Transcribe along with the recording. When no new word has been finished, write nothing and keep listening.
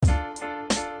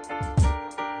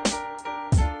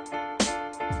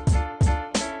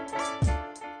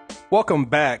Welcome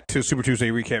back to Super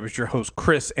Tuesday Recap. It's your host,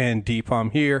 Chris and Deepam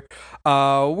here.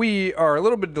 We are a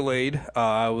little bit delayed.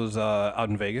 I was out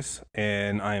in Vegas,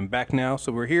 and I am back now.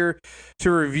 So we're here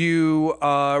to review.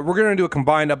 We're going to do a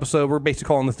combined episode. We're basically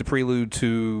calling this the Prelude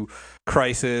to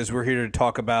Crisis. We're here to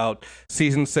talk about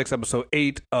Season 6, Episode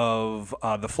 8 of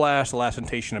The Flash, The Last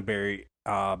Temptation of Barry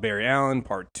Allen,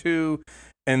 Part 2.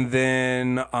 And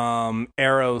then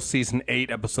Arrow, Season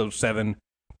 8, Episode 7,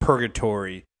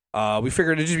 Purgatory. We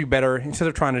figured it'd just be better, instead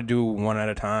of trying to do one at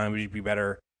a time, it'd be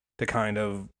better to kind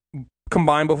of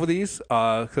combine both of these.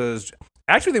 Because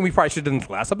I actually think we probably should have done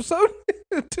the last episode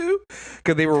too,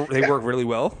 because they work really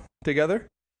well together.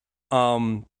 A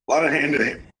lot of hand in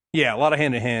hand. Yeah, a lot of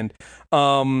hand in hand.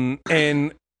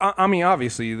 And I mean,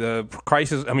 obviously, the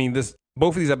crisis. I mean,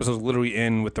 both of these episodes literally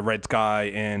end with the red sky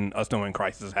and us knowing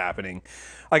crisis is happening.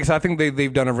 Like I said, I think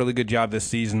they've done a really good job this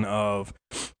season of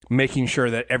making sure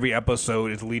that every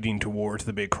episode is leading towards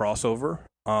the big crossover.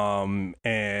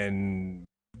 And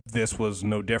this was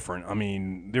no different. I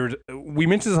mean, we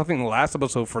mentioned something in the last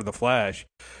episode for The Flash,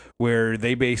 where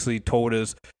they basically told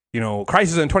us,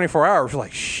 crisis in 24 hours. We're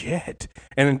like, shit.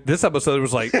 And in this episode, it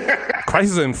was like,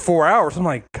 crisis in 4 hours. I'm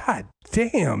like, God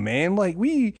damn, man. Like,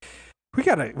 we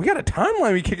got a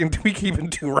timeline we keep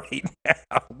into right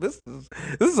now. This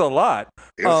is a lot.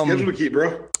 Yeah, schedule to keep,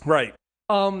 bro. Right.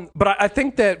 But I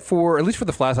think that at least for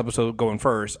the Flash episode going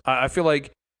first, I feel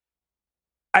like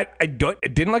I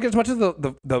didn't like it as much as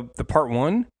the part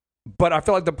one, but I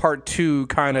feel like the part two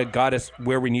kind of got us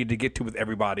where we needed to get to with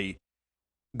everybody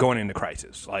going into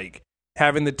Crisis. Like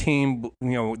having the team,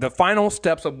 the final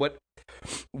steps of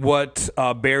what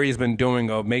Barry has been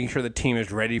doing of making sure the team is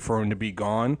ready for him to be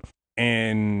gone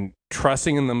and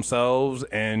trusting in themselves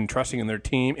and trusting in their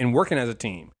team and working as a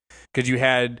team. Because you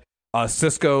had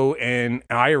Cisco and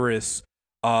Iris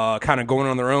kind of going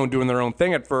on their own, doing their own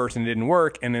thing at first, and it didn't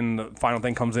work. And then the final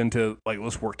thing comes into like,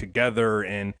 let's work together.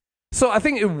 And so I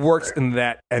think it works in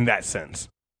that sense.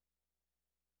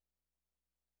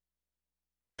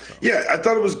 Yeah, I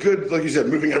thought it was good, like you said,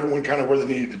 moving everyone kind of where they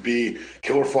needed to be.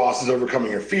 Killer Frost is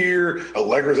overcoming her fear.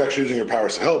 Allegra's actually using her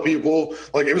powers to help people.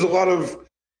 Like, it was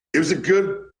a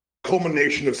good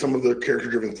culmination of some of the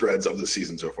character-driven threads of the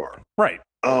season so far. Right.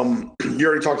 You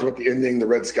already talked about the ending, the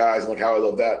red skies, and like how I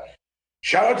love that.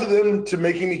 Shout out to them to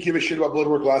making me give a shit about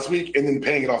Bloodwork last week and then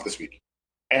paying it off this week.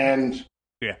 And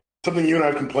yeah, something you and I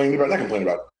have not complained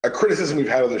about. A criticism we've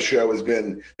had of the show has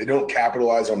been they don't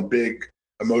capitalize on big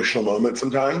emotional moments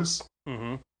sometimes.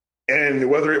 Mm-hmm. And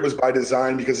whether it was by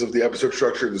design because of the episode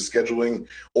structure, the scheduling,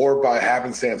 or by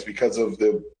happenstance because of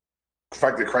the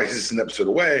fact that Crisis is an episode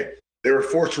away, they were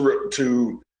forced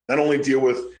to not only deal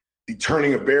with the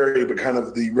turning of Barry, but kind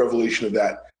of the revelation of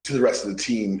that to the rest of the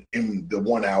team in the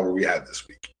 1 hour we had this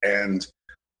week. And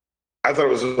I thought it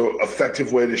was an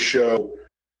effective way to show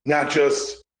not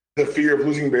just the fear of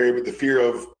losing Barry, but the fear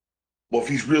of, well, if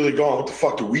he's really gone, what the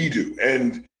fuck do we do?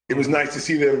 And it was nice to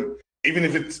see them, even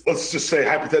if it's, let's just say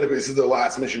hypothetically, this is their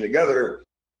last mission together,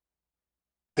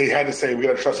 they had to say, we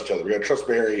got to trust each other. We got to trust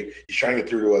Barry. He's trying to get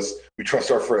through to us. We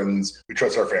trust our friends. We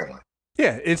trust our family.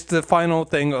 Yeah, it's the final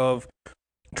thing of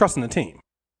trusting the team.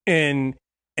 And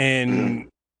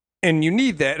you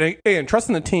need that. And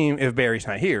trusting the team if Barry's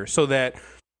not here, so that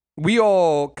we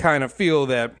all kind of feel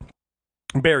that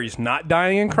Barry's not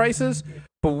dying in Crisis,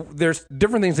 but there's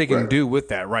different things they can do with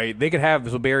that, right? They could have,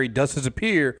 so Barry does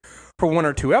disappear for 1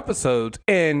 or 2 episodes,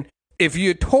 and if you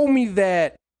had told me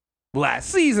that last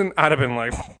season, I'd have been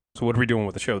like, so what are we doing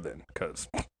with the show then? Because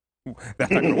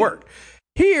that's not going to work.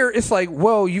 Here, it's like,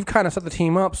 well, you've kind of set the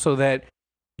team up so that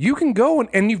you can go,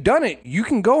 and you've done it, you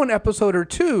can go an episode or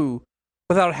 2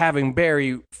 without having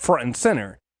Barry front and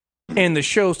center, and the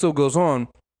show still goes on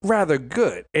rather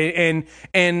good. And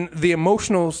the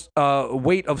emotional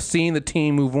weight of seeing the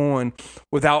team move on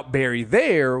without Barry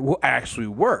there will actually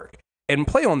work and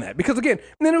play on that. Because again,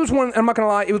 and then it was I'm not going to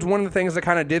lie, it was one of the things that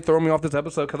kind of did throw me off this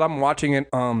episode, because I'm watching it,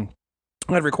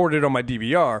 I recorded it on my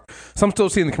DVR, so I'm still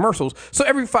seeing the commercials. So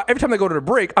every time I go to the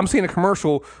break, I'm seeing a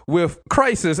commercial with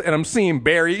Crisis, and I'm seeing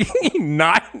Barry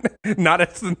not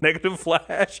as the negative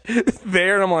Flash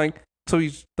there, and I'm like, so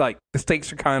he's like, the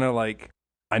stakes are kind of like,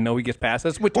 I know he gets past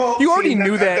this, which you already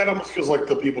knew that. That almost feels like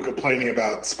the people complaining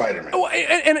about Spider-Man. Oh,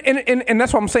 and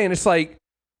that's what I'm saying. It's like,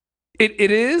 it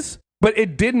is, but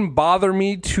it didn't bother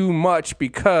me too much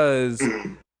because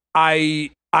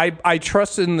I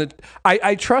trust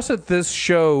I trust that this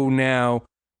show now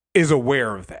is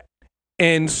aware of that.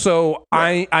 And so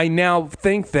I now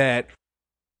think that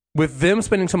with them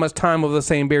spending so much time with the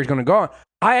same Barry's going to go on,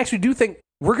 I actually do think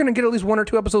we're going to get at least 1 or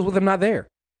 2 episodes with him not there.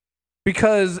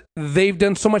 Because they've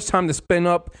done so much time to spin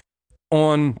up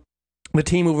on the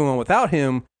team moving on without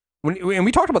him. And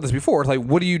we talked about this before. It's like,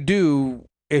 what do you do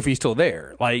if he's still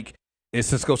there? Like, is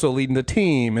Cisco still leading the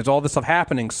team? Is all this stuff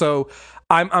happening? So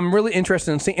I'm really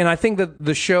interested in seeing, and I think that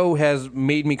the show has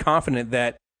made me confident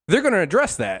that they're going to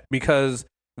address that because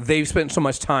they've spent so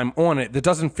much time on it. That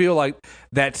doesn't feel like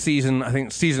that season, I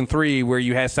think season 3, where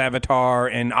you had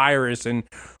Savitar and Iris and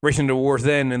racing to wars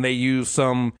then, and they use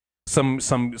some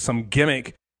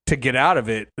gimmick to get out of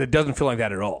it. It doesn't feel like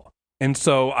that at all. And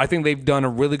so I think they've done a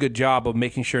really good job of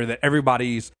making sure that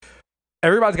everybody's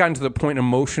gotten to the point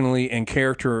emotionally and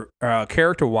character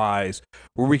wise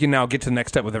where we can now get to the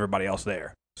next step with everybody else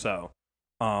there. So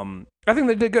I think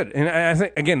they did good, and I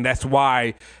think again that's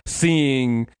why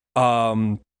seeing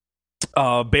Barry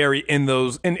in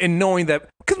those and knowing that,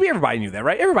 because everybody knew that,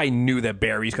 right? Everybody knew that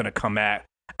Barry's going to come back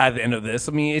at the end of this.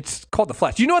 I mean, it's called The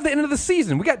Flash. At the end of the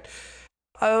season, we got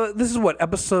this is what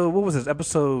was this,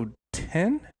 episode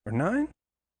 10 or 9?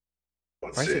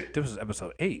 Let's see. This was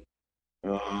episode 8. I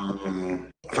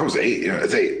thought it was 8. Yeah,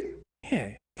 it's 8. Yeah,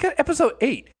 you got episode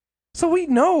 8. So we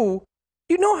know,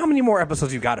 how many more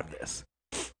episodes you got of this.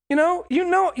 You know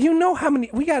how many,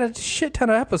 we got a shit ton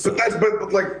of episodes. That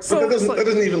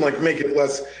doesn't even like make it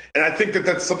less. And I think that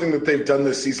that's something that they've done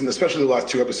this season, especially the last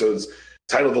 2 episodes,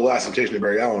 titled "The Last Temptation of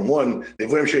Barry Allen." 1, they've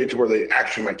lampshaded to where they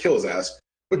actually might kill his ass.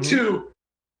 But 2,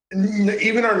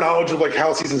 even our knowledge of like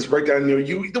how seasons break down, the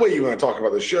way you want to talk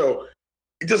about the show,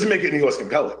 it doesn't make it any less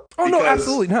compelling. Oh no,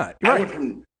 absolutely not. Right.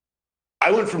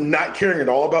 I went from not caring at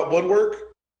all about blood work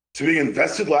to being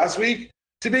invested last week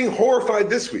to being horrified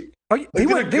this week. Oh, they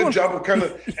did a good job of kind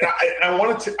of, and I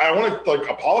want to like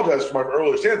apologize for my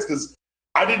earlier stance because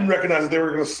I didn't recognize that they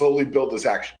were going to slowly build this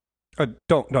action.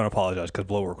 Don't apologize because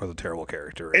Blowwork was a terrible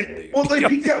character. They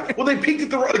peaked at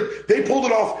the they pulled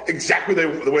it off exactly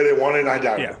the way they wanted, and I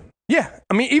doubt it. Yeah.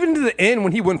 I mean, even to the end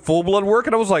when he went full blood work,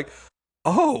 and I was like,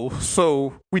 oh,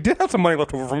 so we did have some money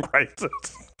left over from Crisis.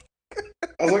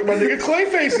 I was like, my nigga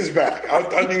Clayface is back.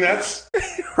 I mean, that's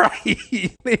right.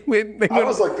 I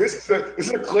was like, this is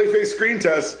a Clayface screen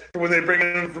test for when they bring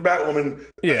it in for Batwoman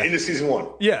into season 1.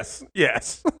 Yes.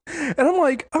 And I'm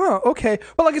like, oh, okay.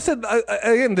 But like I said,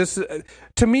 again, this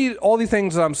to me, all these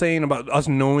things that I'm saying about us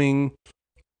knowing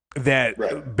that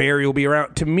Barry will be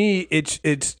around, to me,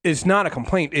 it's not a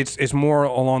complaint. It's more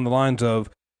along the lines of,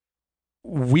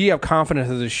 we have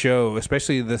confidence in the show,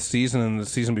 especially this season and the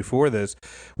season before this,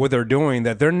 what they're doing,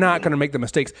 that they're not going to make the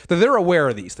mistakes, that they're aware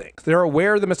of these things. They're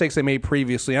aware of the mistakes they made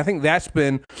previously. And I think that's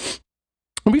been,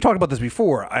 and we talked about this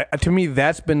before, to me,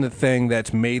 that's been the thing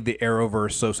that's made the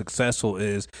Arrowverse so successful,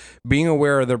 is being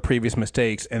aware of their previous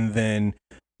mistakes and then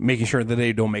making sure that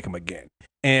they don't make them again.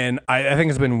 And I think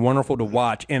it's been wonderful to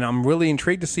watch. And I'm really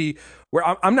intrigued to see where,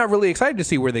 I'm not really excited to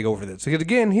see where they go for this. Because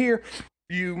again, here,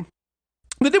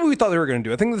 they did what we thought they were going to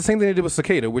do. I think the same thing they did with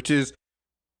Cicada, which is,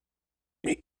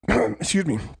 excuse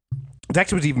me, it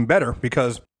actually was even better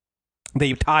because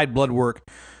they tied Bloodwork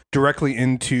directly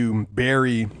into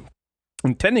Barry,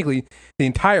 and technically the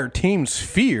entire team's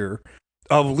fear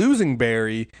of losing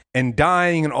Barry and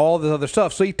dying and all this other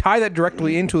stuff. So he tied that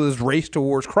directly into his race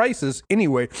towards Crisis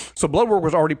anyway. So Bloodwork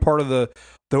was already part of the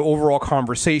overall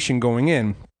conversation going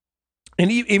in. And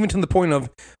even to the point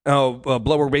of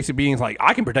Bloodwork basically being like,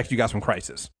 I can protect you guys from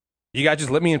Crisis. You guys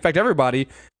just let me infect everybody.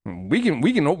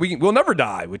 We'll never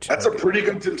die. Which that's a pretty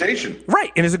good temptation,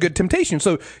 right? And it's a good temptation.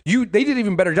 So they did an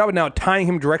even better job of now tying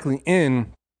him directly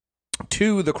in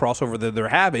to the crossover that they're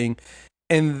having,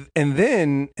 and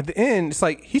then at the end, it's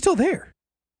like he's still there.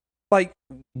 Like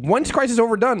once Crisis is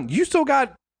overdone, you still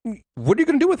got. What are you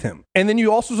going to do with him? And then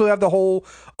you also have the whole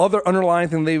other underlying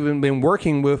thing they've been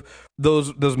working with,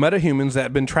 those metahumans that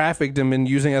have been trafficked and been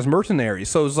using as mercenaries.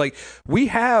 So it's like we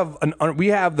have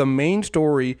the main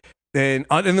story, and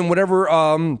then whatever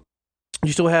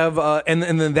you still have, and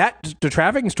then the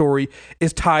trafficking story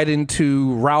is tied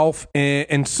into Ralph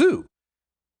and Sue.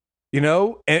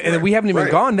 And then we haven't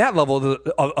even gone that level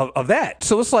of that.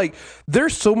 So it's like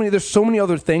there's so many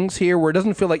other things here where it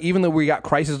doesn't feel like, even though we got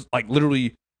Crisis like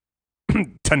literally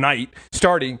tonight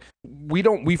starting, we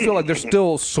feel like there's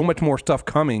still so much more stuff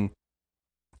coming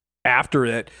after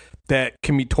it that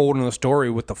can be told in the story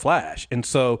with the Flash. And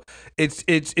so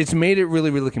it's made it really,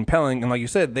 really compelling. And like you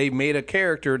said, they made a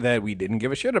character that we didn't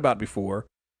give a shit about before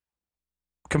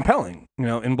compelling,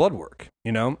 in Bloodwork,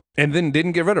 and then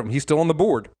didn't get rid of him. He's still on the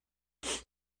board,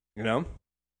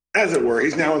 as it were.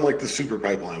 He's now in like the super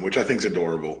pipeline, which I think is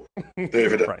adorable.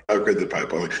 They've upgraded the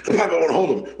pipeline. The pipeline won't hold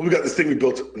him. Well, we got this thing we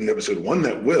built in episode 1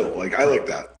 that will. Like, I like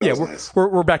that. Nice.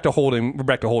 We're back to holding. We're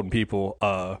back to holding people.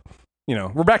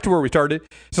 we're back to where we started.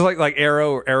 It's just like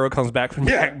Arrow comes back from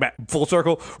back full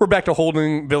circle. We're back to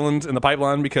holding villains in the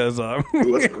pipeline because Ooh,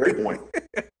 that's a great point.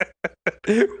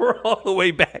 we're all the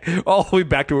way back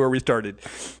to where we started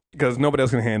because nobody else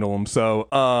can handle them. So,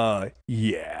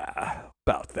 yeah,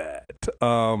 about that.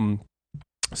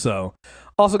 So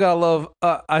also gotta love.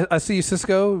 I see you,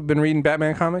 Cisco. Been reading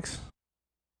Batman comics.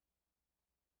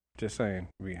 Just saying.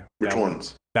 Which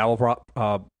ones? Babel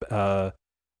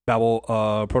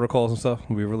protocols and stuff.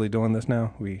 We really doing this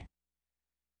now. It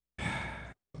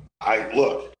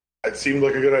seemed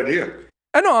like a good idea.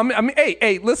 I know. I mean,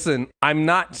 hey, listen. I'm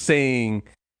not saying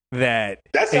that.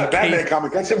 That's not Batman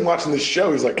comic. That's him watching this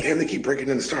show. He's like, damn, they keep breaking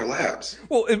into Star Labs.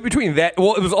 Well, in between that, it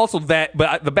was also that,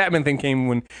 but the Batman thing came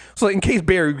when. So in case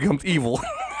Barry becomes evil,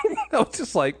 I was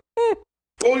just like,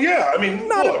 well, yeah. I mean,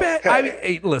 not a bad.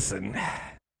 Hey, listen.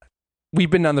 We've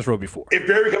been down this road before. If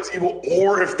Barry becomes evil,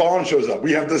 or if Thawne shows up,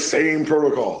 we have the same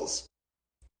protocols.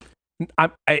 I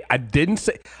didn't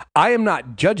say. I am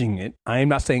not judging it. I am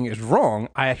not saying it's wrong.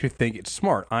 I actually think it's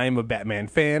smart. I am a Batman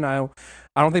fan. I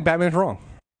don't think Batman's wrong.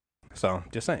 So,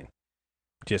 just saying.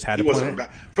 Just had to point it.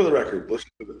 For the record,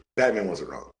 Batman wasn't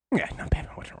wrong. Yeah, no,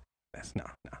 Batman wasn't wrong. That's no.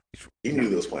 He knew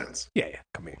those plans. Yeah,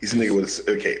 come here. He's a nigga with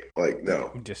a cape. Like,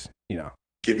 no. Just,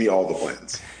 give me all the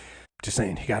plans. Just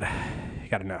saying, you gotta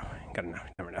know.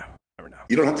 Never know.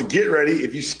 You don't have to get ready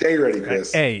if you stay ready,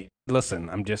 Chris. Hey, listen,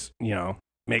 I'm just,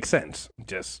 makes sense.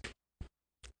 Just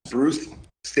Bruce,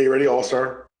 stay ready,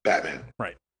 All-Star, Batman.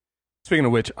 Right. Speaking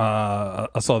of which, I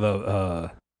saw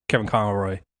the Kevin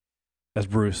Conroy as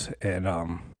Bruce, and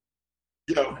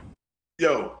yo,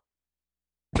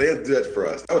 they had to do that for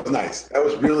us. That was nice. I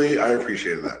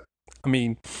appreciated that. I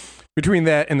mean, between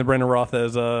that and the Brendan Roth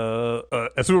as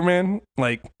Superman,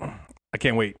 like, I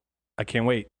can't wait.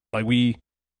 Like we're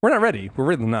not ready. We're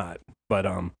really not. But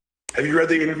have you read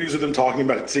the interviews with him talking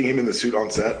about seeing him in the suit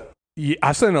on set? Yeah,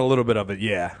 I've seen a little bit of it.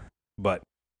 Yeah, but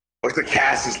like the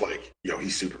cast is like, yo,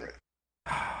 he's Superman.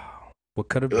 What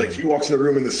could have been? Like he walks in the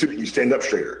room in the suit and you stand up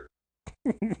straighter.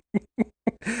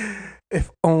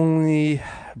 If only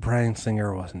Bryan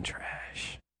Singer wasn't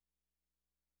trash.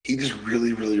 He just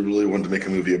really, really, really wanted to make a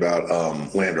movie about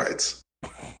land rights.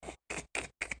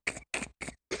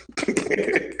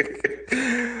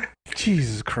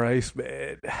 Jesus Christ,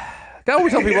 man. I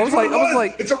always tell people, I was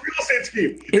like, it's a real estate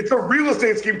scheme. It's a real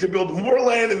estate scheme to build more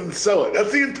land and then sell it.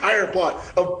 That's the entire plot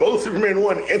of both Superman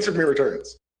 1 and Superman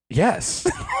Returns. Yes.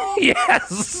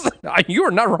 Yes. You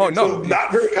are not wrong. No. So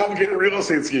not very complicated real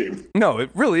estate scheme. No,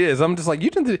 it really is. I'm just like,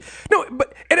 no,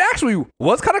 but it actually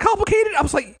was kind of complicated. I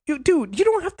was like, dude, you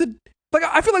don't have to, like,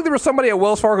 I feel like there was somebody at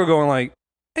Wells Fargo going like,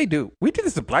 hey, dude, we did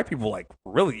this to black people like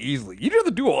really easily. You don't have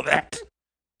to do all that.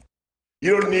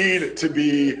 You don't need to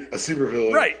be a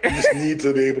supervillain. Right. You just need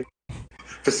to be able to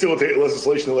facilitate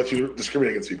legislation to let you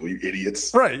discriminate against people, you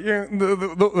idiots. Right. Yeah.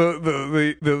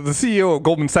 The CEO of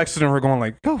Goldman Sachs and her going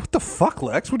like, oh, what the fuck,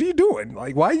 Lex? What are you doing?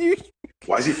 Like, why is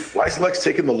Lex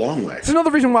taking the long way? It's another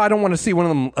reason why I don't want to see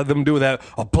one of them do that,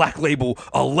 a Black Label,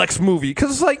 a Lex movie. Because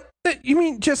it's like, you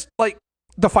mean just like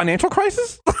the financial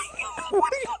crisis? What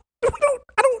do you, I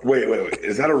don't. Wait.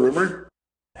 Is that a rumor?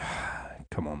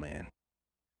 Come on, man.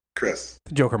 Chris.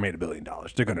 The Joker made $1 billion.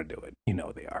 They're going to do it. You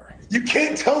know they are. You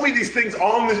can't tell me these things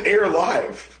on this air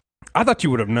live. I thought you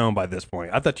would have known by this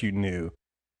point. I thought you knew.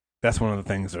 That's one of the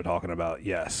things they're talking about.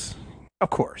 Yes.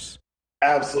 Of course.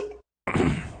 Absolutely.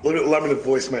 Let me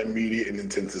voice my immediate and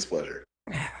intense displeasure.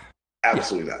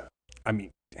 Absolutely not. I mean,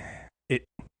 it.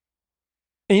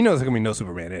 And you know there's going to be no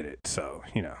Superman in it. So,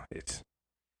 it's.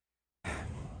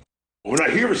 We're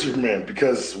not here for Superman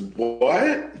because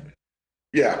what?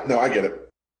 Yeah, no, I get it.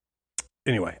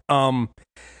 Anyway,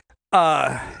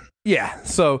 yeah.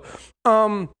 So,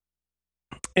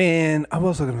 and I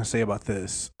was going to say about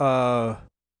this. Your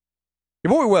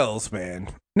boy Wells, man,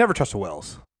 never trust a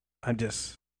Wells. I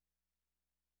just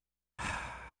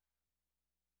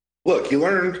look. You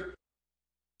learned.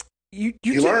 You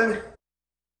learned.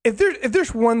 If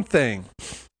there's one thing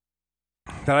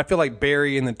that I feel like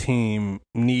Barry and the team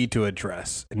need to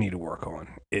address and need to work on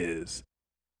is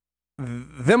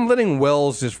them letting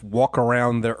Wells just walk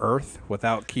around the Earth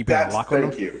without keeping a lock on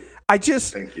him. Thank you.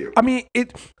 Thank you. I mean,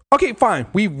 okay, fine.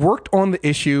 We've worked on the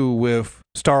issue with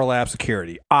Star Labs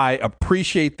security. I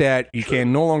appreciate that. You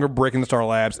can no longer break into Star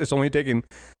Labs. It's only taken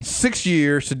 6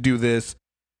 years to do this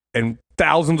and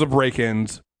thousands of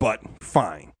break-ins, but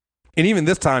fine. And even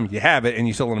this time, you have it and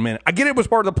you still let them in. I get it was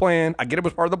part of the plan. You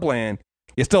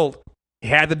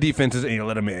had the defenses and you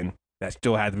let them in. That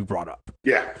still had to be brought up.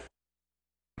 Yeah.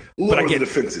 Lower the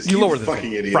defenses. You lower the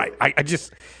fucking idiot. Right. I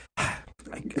just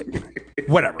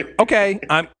Whatever. Okay.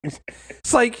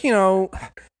 It's like, you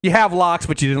have locks,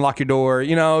 but you didn't lock your door.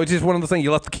 It's just one of those things.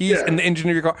 You left the keys in the engine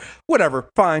of your car. Whatever.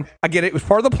 Fine. I get it. It was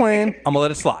part of the plan. I'm going to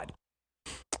let it slide.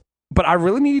 But I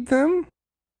really need them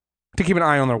to keep an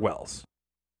eye on their wells.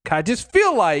 I just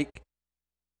feel like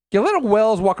you let a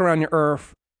wells walk around your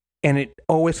earth and it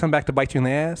always comes back to bite you in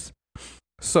the ass.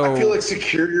 So I feel like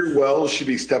secure your wells should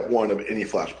be step one of any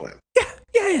Flash plan.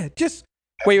 Yeah. Just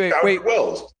wait.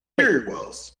 Wells. Secure your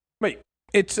wells. Wait.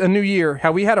 It's a new year.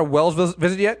 Have we had a wells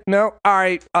visit yet? No. All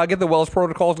right. I'll get the wells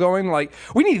protocols going. Like,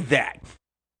 we need that.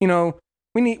 We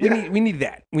need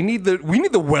that. We need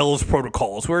the wells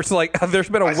protocols where it's like there's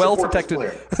been a well detected.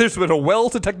 There's been a well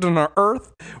detected on our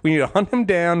Earth. We need to hunt him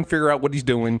down, figure out what he's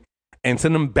doing, and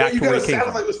send him back to where he came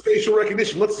from. Satellite with facial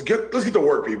recognition. Let's get to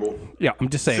work, people. Yeah, I'm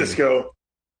just saying. Cisco,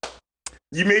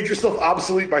 you made yourself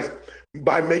obsolete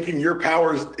by making your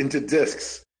powers into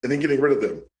discs and then getting rid of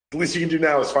them. The least you can do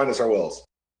now is find us our wells.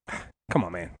 Come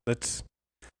on, man. Let's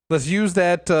use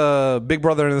that Big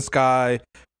Brother in the sky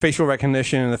facial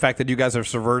recognition and the fact that you guys are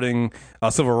subverting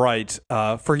civil rights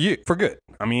for good.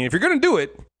 I mean, if you're gonna do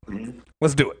it,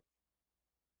 let's do it.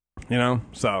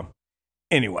 So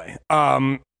anyway,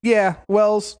 yeah,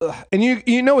 Wells, and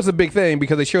it's a big thing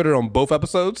because they showed it on both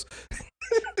episodes.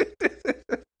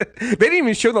 They didn't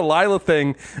even show the Lila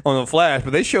thing on the Flash,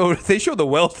 but they showed the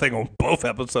Wells thing on both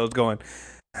episodes. Going,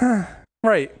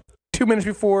 right, 2 minutes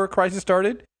before Crisis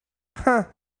started,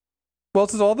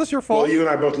 Wells, is all this your fault? Well, you and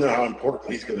I both know how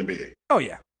important he's going to be. Oh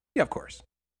yeah, of course.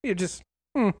 You just,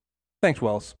 thanks,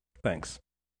 Wells. Thanks.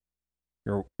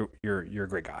 You're a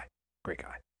great guy. Great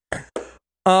guy.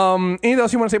 Anything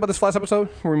else you want to say about this last episode?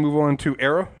 Before we move on to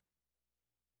Arrow.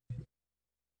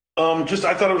 I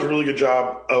thought it was a really good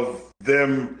job of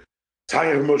them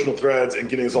tying up emotional threads and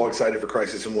getting us all excited for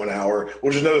Crisis in 1 hour,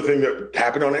 which is another thing that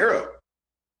happened on Arrow.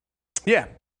 Yeah.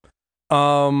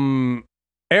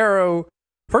 Arrow.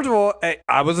 First of all,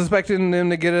 I was expecting them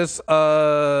to get us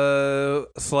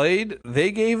Slade.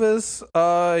 They gave us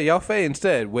Yao Fei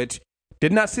instead, which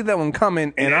did not see that one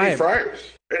coming. And Eddie Fryers.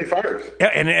 Yeah,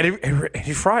 and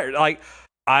Eddie Fryers. Like,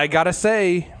 I gotta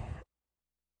say,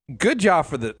 good job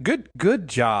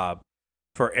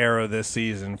for Arrow this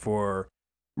season for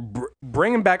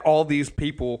bringing back all these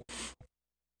people,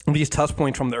 these touch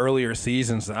points from the earlier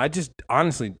seasons that I just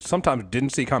honestly sometimes didn't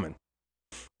see coming.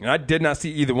 And I did not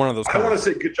see either one of those coming. I want to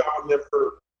say good job on them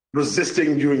for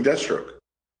resisting doing Deathstroke.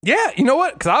 Yeah, you know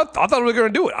what? Because I thought we were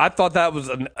going to do it. I thought that was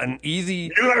an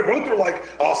easy... You and I both were like,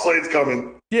 oh, Slade's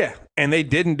coming. Yeah, and they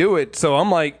didn't do it. So I'm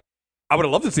like, I would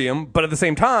have loved to see him. But at the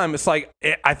same time, it's like,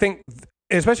 I think,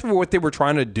 especially for what they were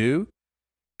trying to do,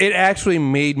 it actually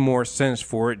made more sense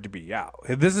for it to be out.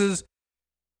 This is...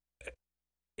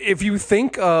 If you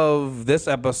think of this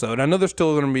episode, I know there's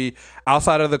still going to be,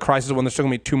 outside of the Crisis one, there's still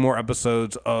going to be 2 more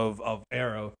episodes of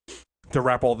Arrow to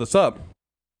wrap all this up.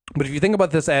 But if you think about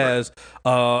this as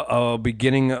a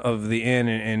beginning of the end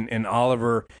and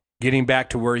Oliver getting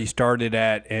back to where he started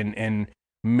at and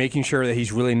making sure that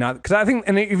he's really not... Because I think,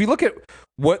 and if you look at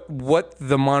what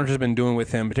the Monitor's been doing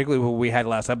with him, particularly what we had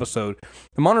last episode,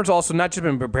 the Monitor's also not just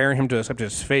been preparing him to accept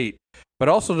his fate, but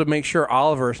also to make sure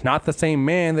Oliver is not the same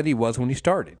man that he was when he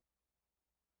started.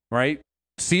 Right?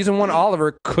 Season 1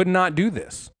 Oliver could not do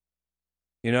this.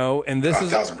 And this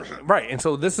is... 1,000%. Right, and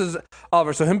so this is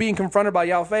Oliver. So him being confronted by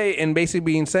Yao Fei and basically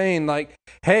being saying, like,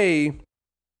 hey,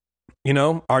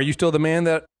 are you still the man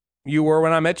that you were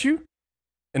when I met you?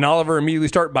 And Oliver immediately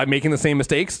start by making the same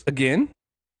mistakes again,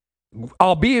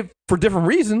 albeit for different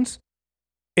reasons.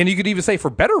 And you could even say for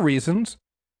better reasons.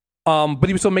 But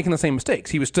he was still making the same mistakes.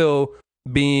 He was still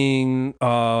being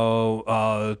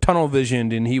tunnel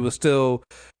visioned, and he was still,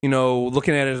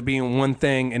 looking at it as being one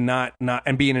thing and not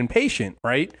and being impatient,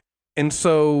 right? And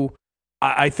so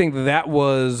I think that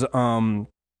was I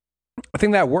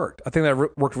think that worked. I think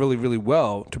that worked really, really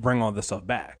well to bring all this stuff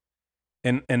back.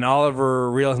 And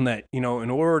Oliver realizing that, in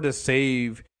order to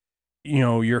save,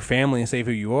 your family and save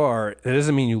who you are, that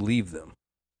doesn't mean you leave them.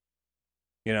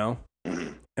 And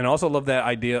I also love that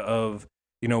idea of,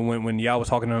 when Yao was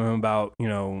talking to him about,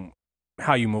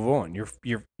 how you move on.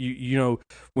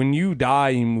 When you die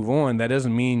and you move on, that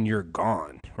doesn't mean you're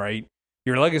gone, right?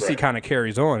 Your legacy kind of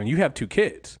carries on, and you have 2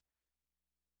 kids.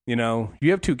 You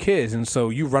have 2 kids, and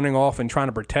so you running off and trying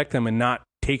to protect them and not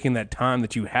taking that time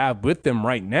that you have with them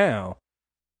right now,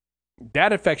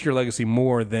 that affects your legacy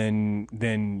more than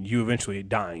you eventually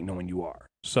dying knowing you are.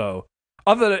 So,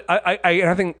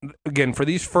 I think, again, for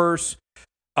these first,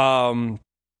 was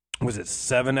it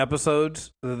 7 episodes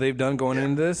that they've done going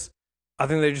into this? I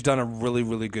think they've just done a really,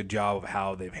 really good job of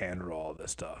how they've handled all of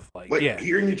this stuff.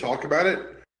 Hearing you talk about it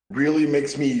really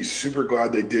makes me super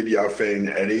glad they did Yao Fei and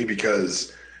Eddie,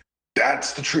 because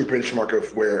that's the true benchmark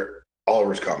of where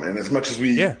Oliver's coming. And as much as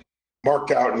we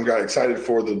marked out and got excited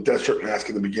for the Deathstroke mask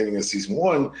in the beginning of season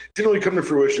 1, didn't really come to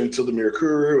fruition until the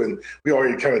Mirakuru, and we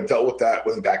already kind of dealt with that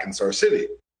when back in Star City.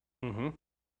 Mm-hmm.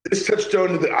 This touchstone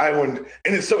to the island,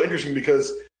 and it's so interesting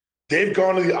because they've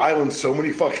gone to the island so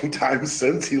many fucking times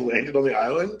since he landed on the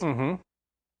island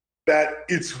that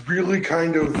it's really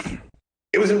kind of,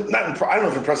 it was not, I don't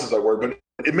know if impressive is that word, but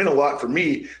it meant a lot for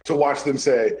me to watch them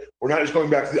say, we're not just going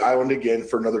back to the island again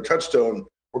for another touchstone.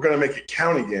 We're going to make it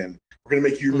count again. We're going to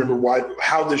make you remember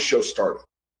how this show started.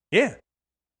 Yeah.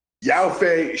 Yao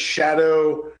Fei,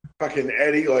 Shadow, fucking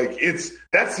Eddie, like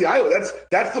that's the island.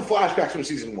 That's the flashbacks from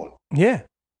season 1. Yeah.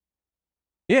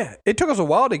 Yeah. It took us a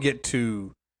while to get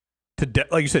to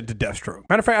like you said, to Deathstroke.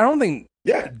 Matter of fact, I don't think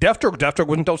Deathstroke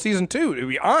wasn't until season 2, to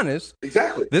be honest.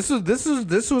 Exactly. This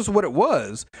was what it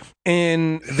was.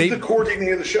 And this is the core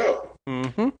DNA of the show.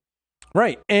 Mm-hmm.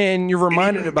 Right. And you're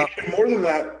reminded about more than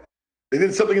that. They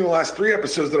did something in the last 3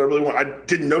 episodes that I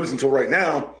didn't notice until right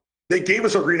now. They gave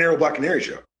us our Green Arrow Black Canary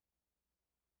show.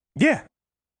 Yeah.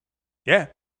 Yeah.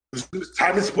 It's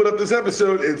time to split up this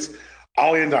episode. It's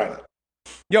Ollie and Dinah.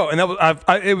 Yo, and that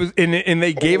was and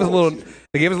they gave us a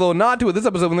little nod to it this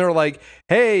episode when they were like,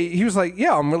 "Hey," he was like,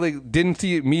 "Yeah, I'm really didn't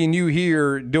see me and you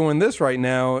here doing this right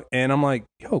now," and I'm like,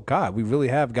 "Yo, God, we really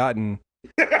have gotten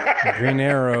Green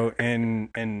Arrow and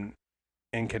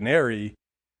Canary,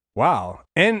 wow,"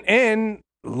 and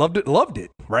loved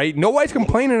it, right? Nobody's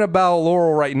complaining about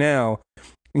Laurel right now.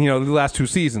 You know, the last 2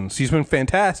 seasons, she's been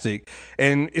fantastic,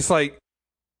 and it's like,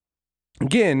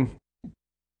 again,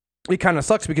 it kind of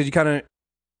sucks because you kind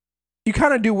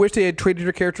of do wish they had treated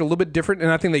her character a little bit different,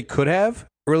 and I think they could have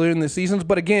earlier in the seasons.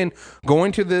 But again,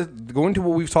 going to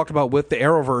what we've talked about with the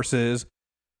Arrowverse is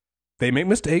they make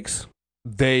mistakes,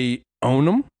 they own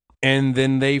them, and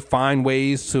then they find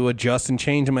ways to adjust and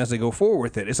change them as they go forward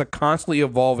with it. It's a constantly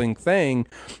evolving thing.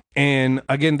 And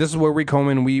again, this is where we come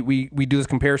in. We do this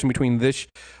comparison between this,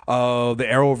 the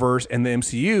Arrowverse and the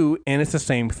MCU, and it's the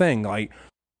same thing. Like,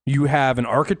 you have an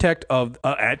architect of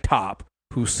at top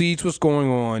who sees what's going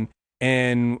on,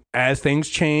 and as things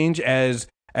change, as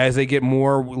they get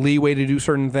more leeway to do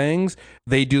certain things,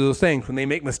 they do those things. When they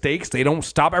make mistakes, they don't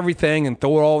stop everything and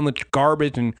throw it all in the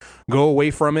garbage and go away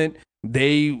from it.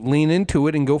 They lean into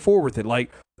it and go forward with it.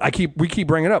 Like we keep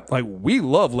bringing it up. Like, we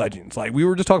love Legends. Like, we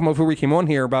were just talking about before we came on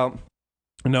here about,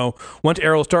 you know, once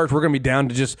Arrow starts, we're going to be down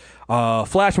to just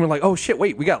Flash, and we're like, oh shit,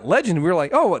 wait, we got Legend. And we were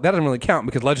like, oh, that doesn't really count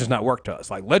because Legend's not work to us.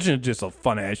 Like, Legend is just a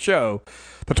fun ass show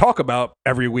to talk about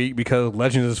every week because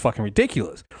Legends is fucking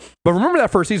ridiculous. But remember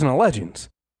that first season of Legends.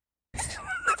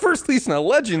 The first season of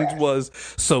Legends was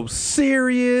so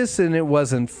serious and it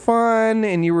wasn't fun,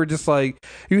 and you were just like,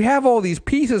 you have all these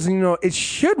pieces and, you know, it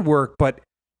should work, but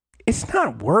it's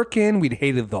not working. We'd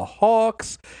hated the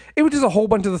Hawks. It was just a whole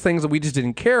bunch of the things that we just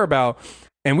didn't care about.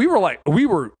 And you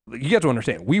have to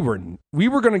understand, we were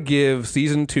going to give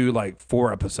season 2 like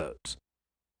 4 episodes,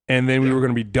 and then we were going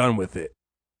to be done with it.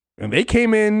 And they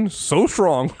came in so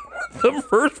strong. The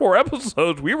first 4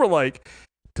 episodes, we were like,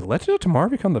 did Legend of Tomorrow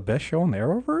become the best show in the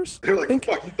Arrowverse? They're like,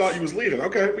 fuck, you thought you was leaving.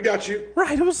 Okay, we got you.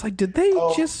 Right. It was like, did they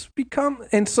just become?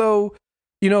 And so,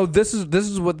 you know, this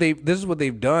is what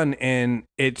they've done, and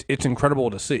it's incredible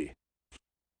to see.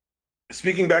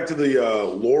 Speaking back to the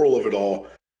Laurel of it all,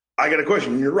 I got a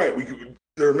question. You're right.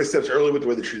 There are missteps early with the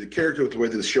way they treated the character, with the way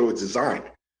the show is designed.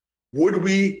 Would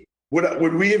we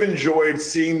have enjoyed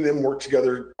seeing them work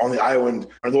together on the island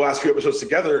or the last few episodes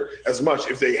together as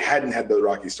much if they hadn't had the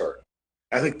rocky start?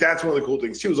 I think that's one of the cool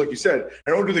things too. Is like you said,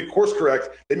 not only do they course correct,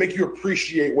 they make you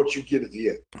appreciate what you get at the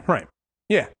end. Right.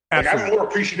 Yeah. Like, I'm more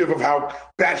appreciative of how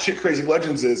batshit crazy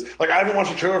Legends is. Like, I haven't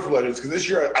watched a trailer for Legends because this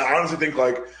year I honestly think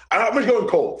I'm just going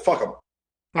cold. Fuck them.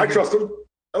 Mm-hmm. I trust them.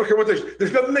 I don't care what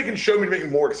there's nothing they can show me to make me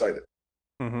more excited.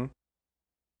 Mm-hmm.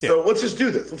 Yeah. So let's just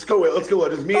do this. Let's go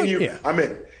Legends. Me and you, yeah. I'm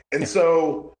in. And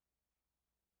so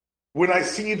when I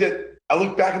see that, I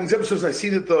look back in these episodes and I see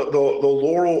that the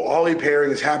Laurel Ollie pairing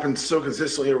has happened so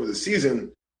consistently over the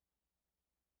season.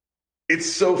 It's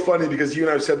so funny because you and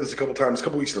I have said this a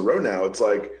couple weeks in a row now. It's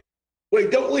like, wait,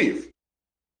 don't leave.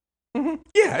 Mm-hmm.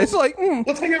 Yeah, it's like,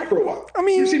 let's hang out for a while. I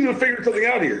mean, you seem to have figured something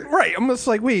out here, right? I'm just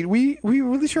like, wait, we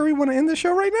really sure we want to end the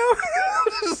show right now?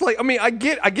 It's just like, I mean, I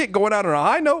get going out on a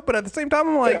high note, but at the same time,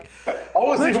 I'm like, I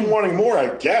always even wanting more,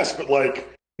 I guess, but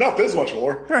like, not this much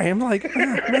more. Right? I'm like,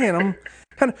 man, I'm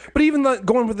kind of. But even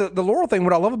going with the Laurel thing,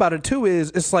 what I love about it too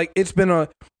is it's like it's been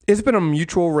a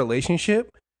mutual relationship.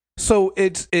 So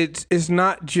it's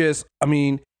not just, I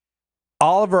mean,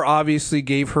 Oliver obviously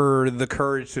gave her the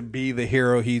courage to be the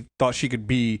hero he thought she could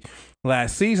be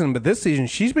last season, but this season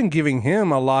she's been giving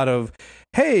him a lot of,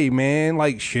 hey man,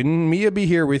 like shouldn't Mia be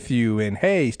here with you? And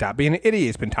hey, stop being an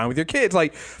idiot, spend time with your kids.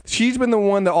 Like she's been the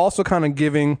one that also kind of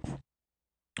giving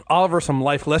Oliver some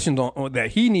life lessons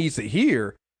that he needs to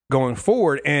hear going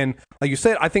forward. And like you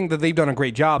said, I think that they've done a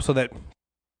great job so that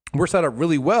we're set up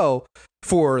really well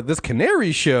for this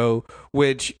Canary show,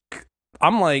 which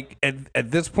I'm like,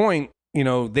 at this point, you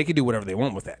know, they could do whatever they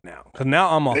want with that now. Because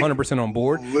now I'm 100% on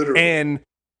board. Literally. And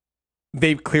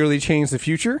they've clearly changed the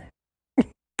future.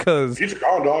 Because future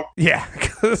gone, dog. Yeah.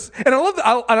 And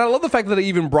I love the fact that they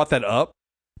even brought that up.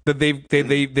 That they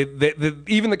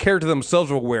even the characters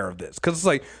themselves are aware of this. Because it's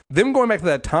like, them going back to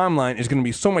that timeline is going to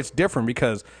be so much different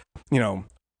because, you know,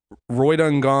 Roy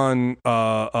done gone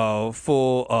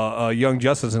full Young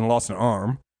Justice and lost an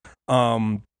arm.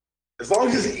 As long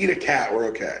as he doesn't eat a cat, we're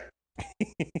okay.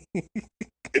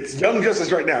 It's Young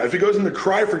Justice right now. If he goes into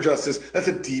Cry for Justice, that's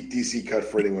a deep DC cut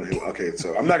for anyone who... Okay,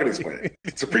 so I'm not going to explain it.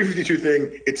 It's a pre-52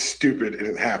 thing. It's stupid, and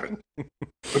it happened.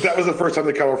 But that was the first time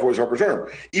they cut off Roy's Harper's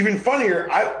arm. Even funnier,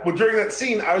 during that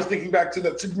scene, I was thinking back to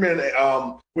that Superman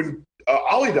when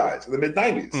Ollie dies in the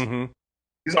mid-90s. Mm-hmm.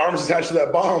 His arm's attached to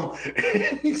that bomb.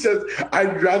 And he says,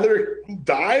 I'd rather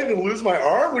die than lose my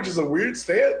arm, which is a weird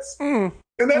stance. Mm.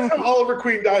 And that's how Oliver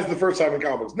Queen dies the first time in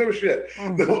comics. No shit.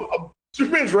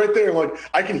 Superman's right there, like,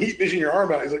 I can heat vision your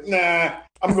arm out. He's like, nah,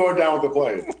 I'm going down with the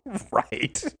plane.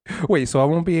 Right. Wait, so I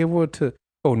won't be able to...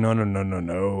 Oh, no.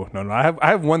 I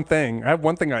have one thing. I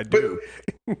do.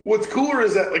 But what's cooler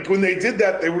is that, like, when they did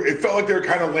that, it felt like they were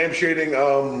kind of lampshading,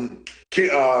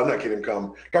 not Kingdom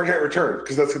Come, Dark Knight Returns,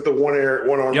 because that's got the one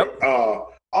arm, yep.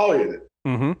 Ollie in it.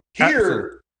 Mm-hmm. Here,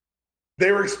 absolutely.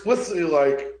 They were explicitly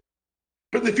like,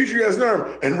 but in the future he has an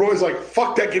arm. And Roy's like,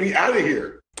 fuck that, get me out of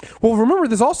here. Well, remember,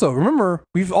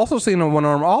 we've also seen a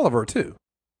one-arm Oliver, too.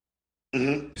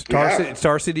 Mm-hmm.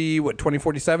 Star City,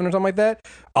 2047 or something like that?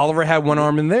 Oliver had one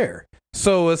arm in there.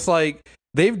 So it's like,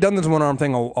 they've done this one-arm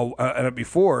thing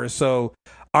before. So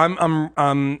I'm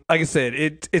like I said,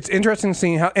 it's interesting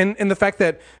seeing how, and the fact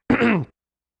that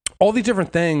all these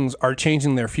different things are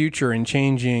changing their future and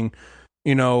changing,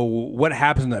 you know, what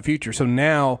happens in that future. So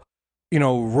now, you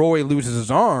know, Roy loses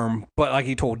his arm, but like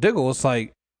he told Diggle, it's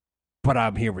like, but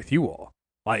I'm here with you all.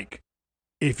 Like,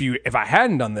 if I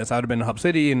hadn't done this, I'd have been in Hub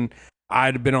City and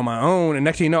I'd have been on my own. And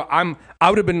next thing you know, I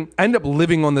would have end up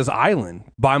living on this island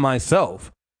by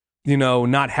myself. You know,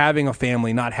 not having a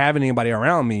family, not having anybody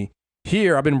around me.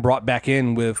 Here, I've been brought back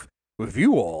in with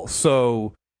you all.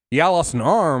 So yeah, I lost an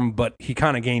arm, but he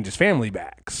kind of gained his family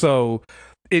back. So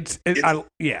it's one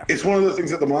of the things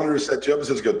that the Monitor said 2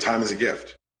 episodes ago. Time is a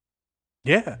gift.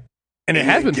 Yeah, and it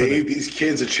has been. Gave these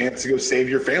kids a chance to go save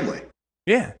your family.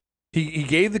 Yeah, he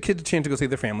gave the kids a chance to go save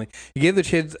their family. He gave the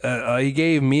kids, he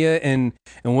gave Mia and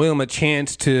William a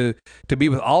chance to be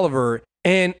with Oliver.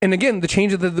 And again, the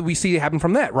changes that we see happen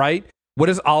from that, right? What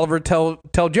does Oliver tell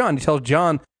John? He tells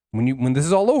John, when this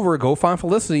is all over, go find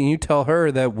Felicity and you tell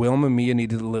her that William and Mia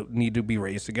need to be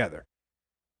raised together.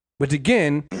 Which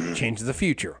again changes the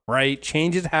future, right?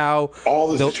 Changes how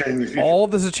all this is changing the future. All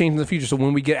this is changing the future. So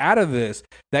when we get out of this,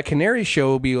 that Canary show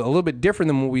will be a little bit different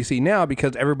than what we see now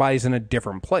because everybody's in a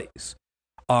different place.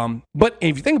 But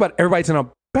if you think about it, everybody's in a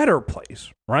better place,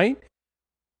 right?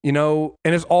 You know,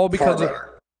 and it's all because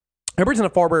everybody's in a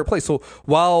far better place. So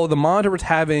while the Monitor was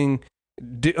having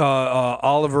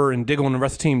Oliver and Diggle and the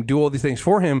rest of the team do all these things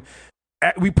for him,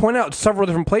 we point out several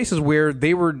different places where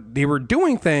they were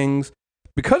doing things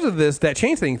because of this that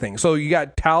changed things. So you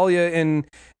got Talia and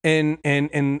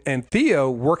Theo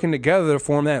working together to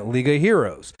form that League of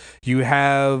Heroes. You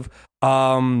have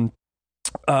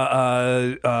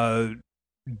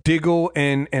Diggle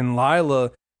and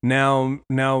Lila now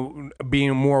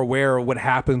being more aware of what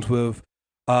happens with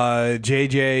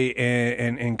JJ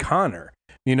and Connor.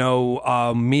 You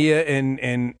know, Mia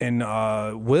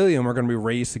and William are going to be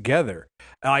raised together.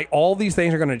 Like all these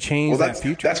things are going to change that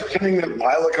future. That's pretending that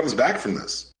Lila comes back from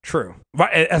this. True.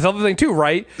 Right. That's another thing too,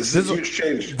 right? This is a huge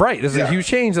change. Right. This is a huge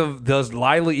change of does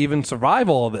Lila even survive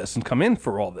all of this and come in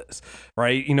for all this?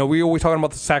 Right. You know, we always talking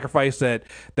about the sacrifice that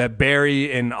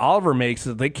Barry and Oliver makes.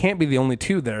 That they can't be the only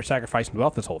two that are sacrificing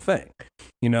throughout this whole thing.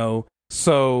 You know,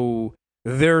 so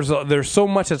there's so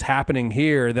much that's happening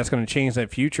here that's going to change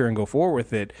that future and go forward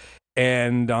with it.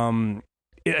 And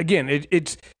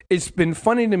it's been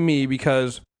funny to me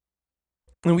because,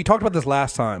 and we talked about this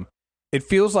last time, it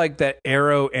feels like that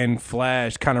Arrow and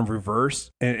Flash kind of reverse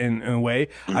in a way.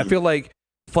 Mm-hmm. I feel like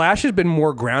Flash has been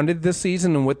more grounded this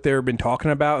season in what they've been talking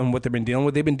about and what they've been dealing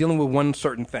with. They've been dealing with one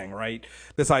certain thing, right?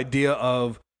 This idea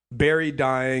of Barry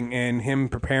dying and him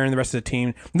preparing the rest of the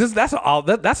team. That's an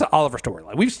Oliver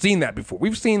storyline. We've seen that before.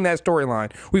 We've seen that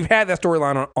storyline. We've had that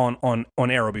storyline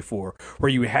on Arrow before, where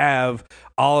you have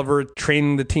Oliver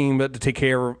training the team to take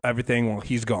care of everything while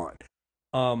he's gone.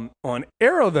 On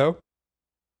Arrow, though,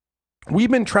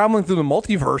 we've been traveling through the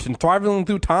multiverse and traveling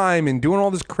through time and doing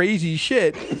all this crazy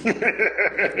shit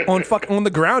on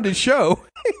the grounded show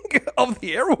of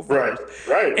the Arrowverse.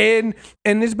 Right. And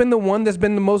it's been the one that's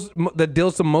been the most, that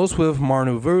deals the most with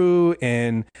Marnu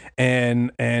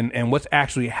and what's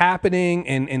actually happening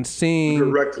and seeing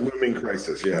direct looming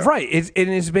crisis. Yeah. Right.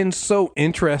 It's been so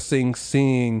interesting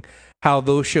seeing how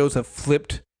those shows have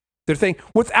flipped their thing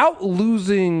without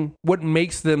losing what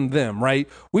makes them them. Right.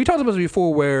 We talked about this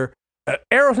before, where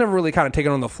Arrow's never really kind of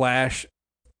taken on the Flash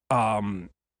tone,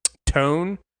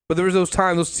 but there was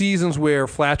those seasons where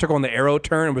Flash took on the Arrow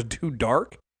turn and was too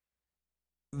dark.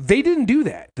 They didn't do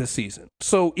that this season.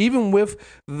 So even with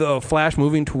the Flash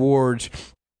moving towards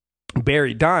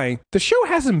Barry dying, the show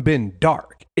hasn't been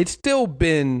dark. It's still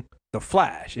been the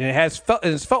Flash, and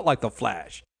it's felt like the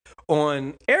Flash.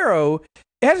 On Arrow,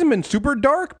 it hasn't been super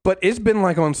dark, but it's been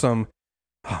like on some,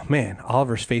 oh man,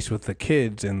 Oliver's faced with the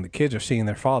kids, and the kids are seeing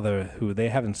their father, who they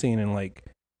haven't seen in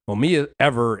Mia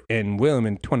ever, and William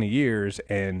in 20 years,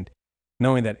 and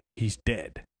knowing that he's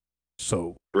dead.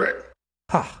 So, right.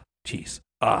 Jeez.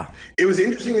 It was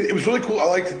interesting. It was really cool. I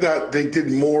liked that they did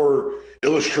more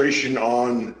illustration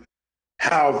on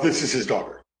how this is his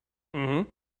daughter. Mm-hmm.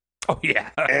 Oh, yeah.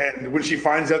 And when she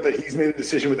finds out that he's made a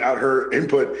decision without her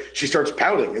input, she starts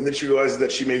pouting. And then she realizes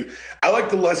that she made... I like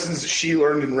the lessons she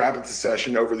learned in rapid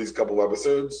succession over these couple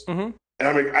episodes. Mm-hmm.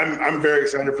 And I'm very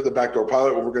excited for the backdoor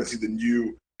pilot, where we're going to see the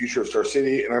new future of Star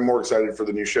City. And I'm more excited for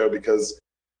the new show because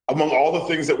among all the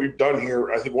things that we've done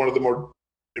here, I think one of the more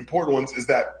important ones is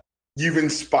that you've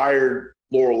inspired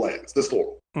Laurel Lance, this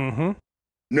Laurel. Mm-hmm.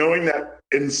 Knowing that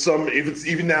if it's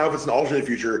an alternate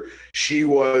future, she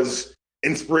was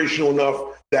inspirational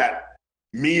enough that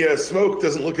Mia Smoke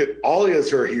doesn't look at Ollie as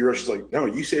her hero. She's like, no,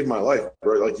 you saved my life,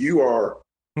 bro. Like, you're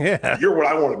what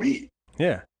I want to be.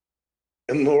 Yeah.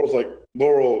 And Laurel's like,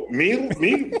 Laurel, me,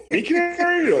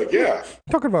 Canary? You're like, yeah.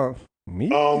 Talking about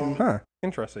me?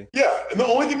 Interesting. Yeah. And the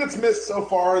only thing that's missed so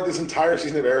far this entire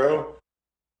season of Arrow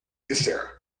is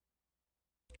Sarah.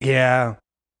 Yeah.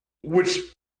 Which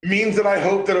means that I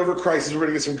hope that over Crisis we're going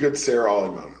to get some good Sarah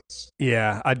Ollie moments.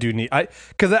 Yeah, I do need that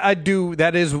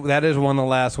is one of the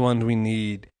last ones we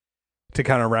need to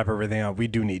kind of wrap everything up. We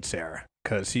do need Sarah,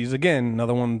 because she's, again,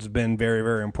 another one's been very,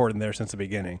 very important there since the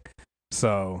beginning.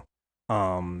 So,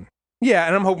 yeah,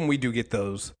 and I'm hoping we do get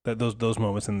those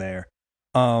moments in there.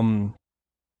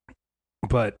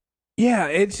 But yeah,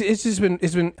 it's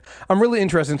been I'm really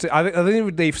interested. I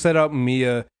think they've set up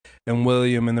Mia and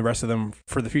William and the rest of them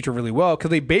for the future really well, because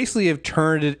they basically have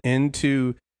turned it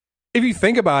into, if you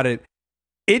think about it,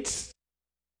 it's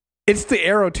the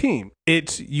Arrow team.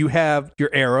 You have your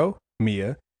Arrow,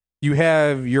 Mia, you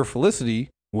have your Felicity,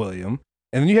 William,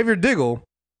 and then you have your Diggle,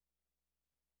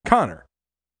 Connor.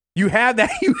 You have that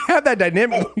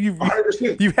dynamic. You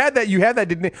had that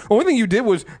dynamic. The only thing you did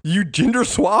was you gender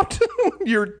swapped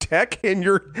your Tech and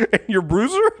your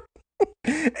Bruiser.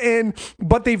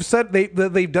 But they've said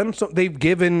they've done so. They've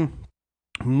given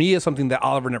Mia something that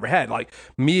Oliver never had. Like,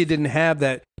 Mia doesn't have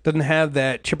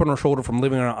that chip on her shoulder from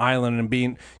living on an island and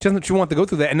being. She doesn't want to go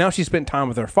through that. And now she spent time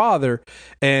with her father.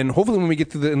 And hopefully, when we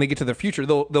get to they get to their future,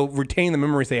 they'll retain the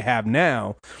memories they have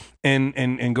now,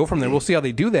 and go from there. We'll see how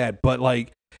they do that. But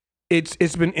like,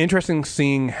 it's been interesting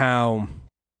seeing how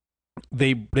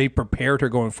they prepared her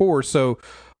going forward. So,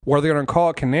 where they're going to call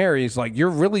it Canaries, like, you're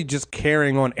really just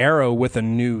carrying on Arrow with a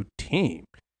new team.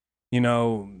 You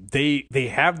know, they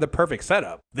have the perfect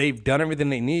setup. They've done everything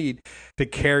they need to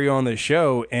carry on the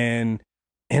show and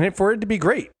for it to be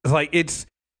great. It's like, it's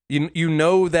you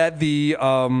know that the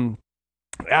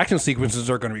action sequences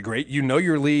are going to be great. You know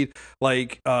your lead,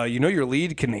 your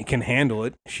lead can handle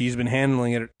it. She's been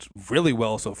handling it really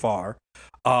well so far.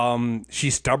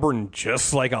 She's stubborn,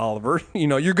 just like Oliver. You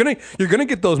know, you're gonna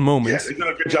get those moments. Yeah, they've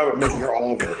done a good job of making her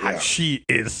Oliver. God, yeah. She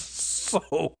is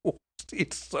so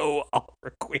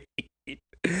Oliver Queen.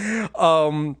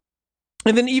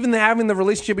 And then even having the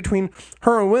relationship between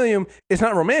her and William, it's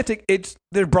not romantic, it's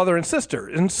their brother and sister.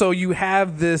 And so you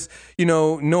have this, you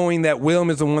know, knowing that William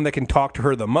is the one that can talk to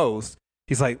her the most.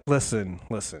 He's like, listen,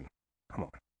 come on.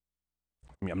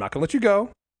 I mean, I'm not going to let you go.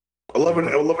 I love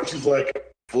when she's like,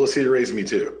 Felicity raised me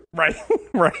too. Right.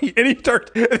 And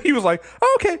he was like,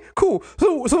 oh, okay, cool.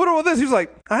 So what about this? He was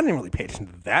like, I didn't really pay attention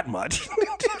to that much.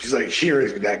 She's like, she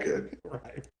raised me that good.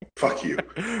 Right. Fuck you.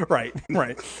 Right.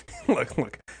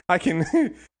 Look, I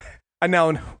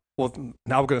now well,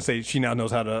 now I'm gonna say she now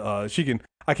knows how to.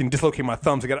 I can dislocate my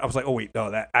thumbs again. I was like, oh wait,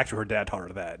 no, that actually her dad taught her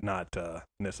that, not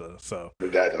Nissa. So her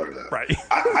dad taught her that, right?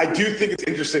 I do think it's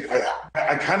interesting.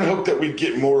 I kind of hope that we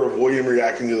get more of William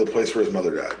reacting to the place where his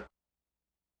mother died.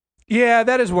 Yeah,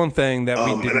 that is one thing that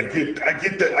we did. And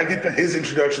I get that his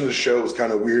introduction to the show was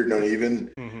kind of weird and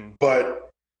uneven, but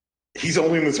he's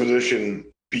only in this position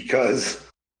because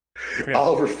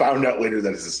Oliver found out later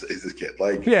that it's his kid.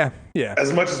 Like, yeah.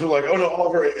 As much as we're like, oh no,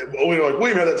 Oliver, like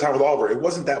William had that time with Oliver. It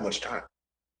wasn't that much time.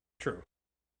 True.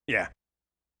 Yeah,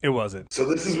 it wasn't. So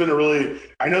this has been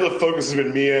I know the focus has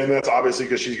been Mia, and that's obviously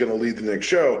because she's going to lead the next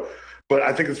show. But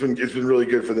I think it's been really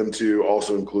good for them to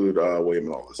also include William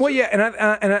in all this. Well, yeah, and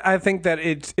I think that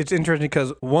it's interesting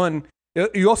because one,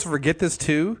 you also forget this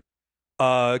too,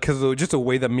 because of just the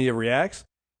way that Mia reacts.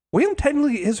 William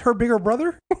technically is her bigger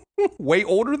brother, way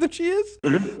older than she is.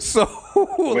 Mm-hmm. So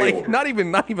like older. not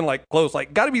even like close.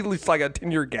 Like got to be at least like a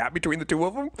 10-year gap between the two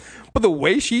of them. But the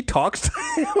way she talks to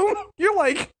him, you're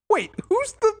like, wait,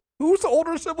 who's the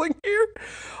older sibling here?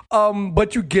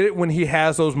 But you get it when he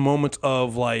has those moments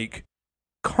of like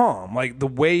calm, like the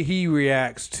way he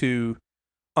reacts to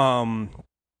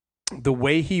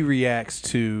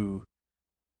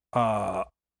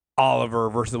Oliver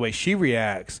versus the way she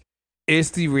reacts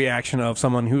is the reaction of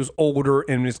someone who's older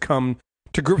and has come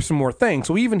to grips with more things.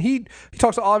 So even he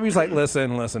talks to Oliver, he's like,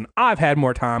 listen, I've had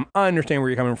more time. I understand where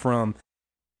you're coming from.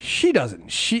 She doesn't.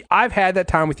 I've had that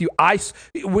time with you.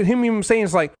 With him even saying,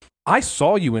 it's like, I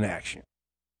saw you in action.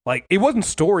 Like, it wasn't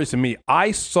stories to me.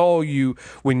 I saw you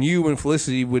when you and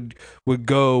Felicity would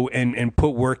go and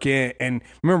put work in. And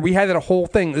remember, we had that whole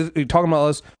thing talking about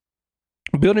us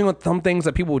building on some things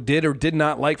that people did or did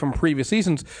not like from previous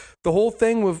seasons. The whole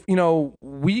thing with,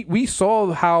 we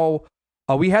saw how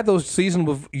we had those seasons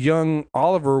with young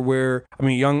Oliver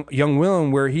young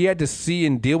Willem, where he had to see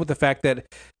and deal with the fact that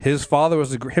his father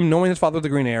was him knowing his father was the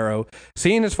Green Arrow,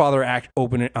 seeing his father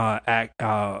in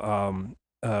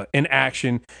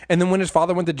action, and then when his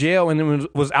father went to jail and then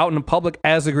was out in the public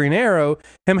as the Green Arrow,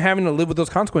 him having to live with those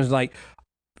consequences. Like,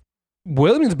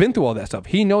 William's been through all that stuff.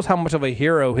 He knows how much of a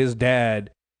hero his dad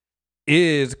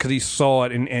is because he saw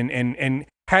it and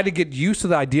had to get used to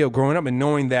the idea of growing up and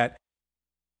knowing that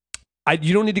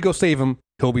you don't need to go save him.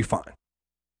 He'll be fine.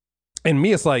 And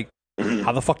Mia's like,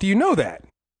 how the fuck do you know that?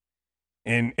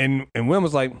 And William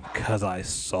was like, because I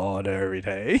saw it every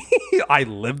day. I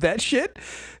live that shit.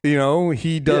 He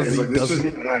does. Yeah, this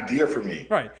isn't an idea for me.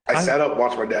 Right. I sat up,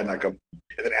 watched my dad not come,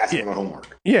 and then asked him my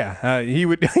homework. Yeah. He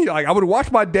would I would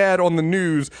watch my dad on the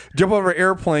news jump over an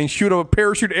airplane, shoot a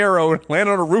parachute arrow, and land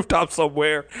on a rooftop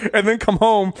somewhere, and then come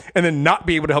home and then not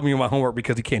be able to help me with my homework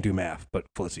because he can't do math, but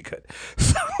Felicity could.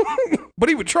 So, but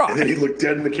he would try. And then he'd look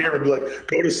dead in the camera and be like,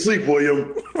 "Go to sleep,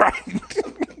 William." Right.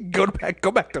 Go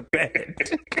back to bed.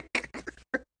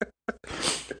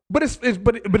 But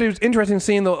it was interesting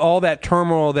seeing all that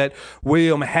turmoil that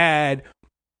William had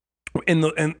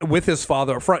and with his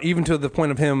father up front, even to the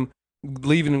point of him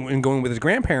leaving and going with his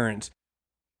grandparents,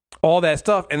 all that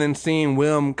stuff, and then seeing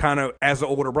William kind of as the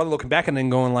older brother looking back and then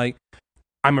going like,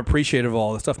 I'm appreciative of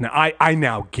all this stuff now. I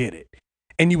now get it.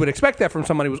 And you would expect that from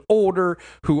somebody who was older,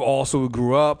 who also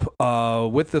grew up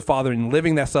with the father and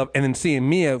living that stuff, and then seeing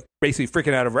Mia basically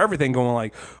freaking out over everything, going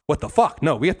like, what the fuck?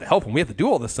 No, we have to help him. We have to do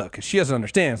all this stuff because she doesn't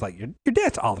understand. It's like, your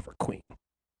dad's Oliver Queen.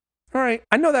 All right.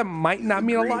 I know that might not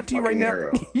mean a lot to you right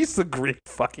now. He's the great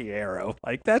fucking arrow.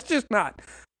 Like, that's just not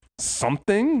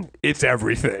something. It's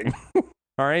everything. All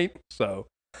right. So,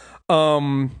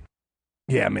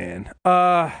 yeah, man.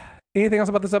 Anything else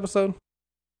about this episode?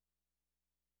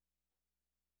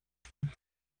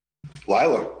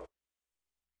 Lila.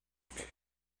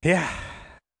 Yeah.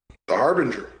 The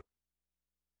Harbinger.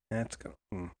 That's good.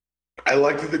 I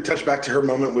like that they touched back to her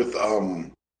moment with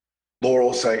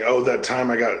Laurel saying, oh, that time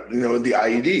I got, the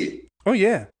IED. Oh,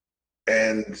 yeah.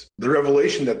 And the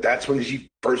revelation that's when she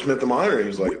first met the monitor. He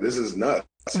was like, this is nuts.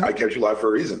 I kept you alive for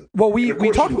a reason. Well, we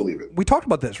talked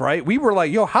about this, right? We were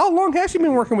like, yo, how long has she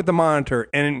been working with the monitor?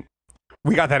 And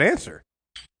we got that answer.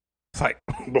 It's like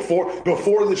before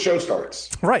the show starts.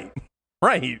 Right.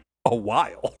 A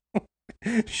while.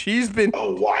 She's been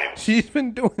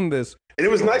doing this. And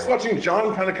it was nice watching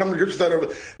John kind of come to grips with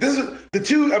that. This is the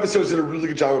two episodes did a really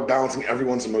good job of balancing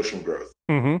everyone's emotional growth.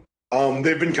 Mm-hmm.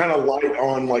 They've been kind of light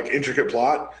on like intricate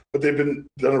plot, but they've done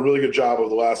a really good job over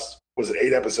the last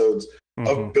 8 episodes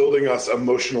of building us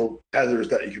emotional tethers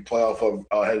that you can play off of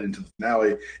headed into the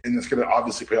finale, and it's going to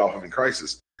obviously pay off in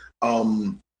Crisis.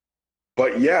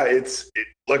 But yeah, it's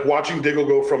like watching Diggle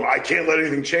go from I can't let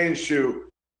anything change to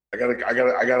I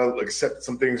gotta accept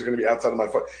some things are going to be outside of my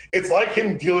foot. It's like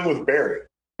him dealing with Barry.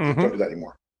 Don't do that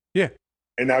anymore. Yeah,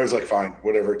 And now he's like, fine,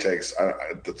 whatever it takes.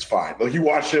 That's fine. Like you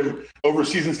watch him over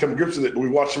seasons come to grips with it. We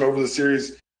watched him over the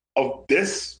series of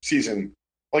this season.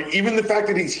 Like even the fact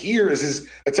that he's here is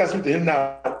a testament to him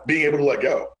not being able to let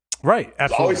go. Right.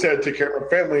 Absolutely. I always said, take care of my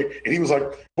family. And he was like,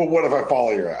 but what if I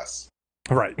follow your ass?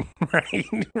 Right. Right.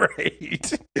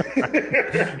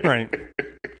 Right.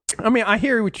 I mean, I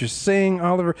hear what you're saying,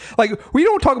 Oliver. Like, we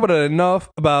don't talk about it enough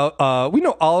about, we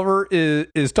know Oliver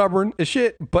is stubborn as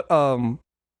shit, but,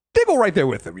 Diggle right there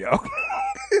with him, yo.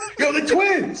 Yo, they're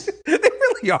twins. They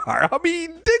really are. I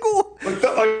mean, Diggle.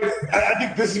 I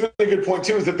think this is a really good point,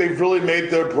 too, is that they've really made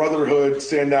their brotherhood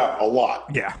stand out a lot.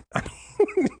 Yeah.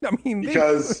 I mean,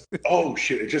 because, oh,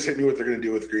 shit, it just hit me what they're going to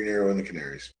do with Green Arrow and the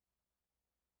Canaries.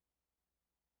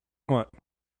 What?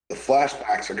 The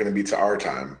flashbacks are going to be to our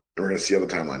time, and we're going to see how the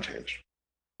timeline change.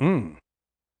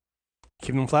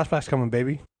 Keep them flashbacks coming,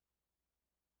 baby.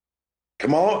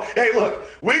 Come on. Hey, look,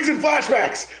 wigs and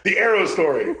flashbacks, the Arrow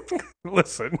story.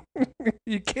 Listen,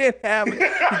 you can't have it. You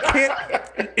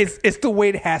can't. It's the way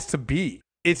it has to be.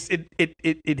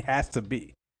 It has to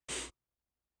be.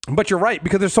 But you're right,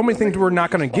 because there's so many things we're not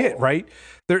going to get, right?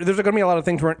 There's going to be a lot of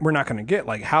things we're not going to get.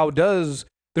 Like, how does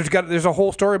there's a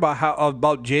whole story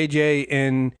about JJ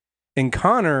and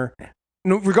Connor,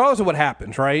 regardless of what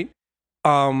happens, right?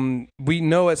 We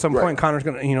know at some point Connor's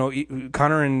gonna,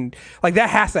 Connor and like that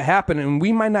has to happen, and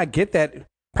we might not get that.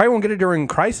 Probably won't get it during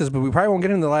Crisis, but we probably won't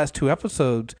get it in the last 2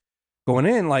 episodes going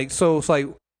in. Like, so it's like,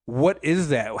 what is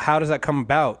that? How does that come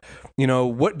about?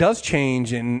 What does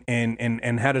change,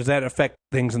 and how does that affect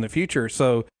things in the future?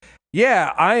 So,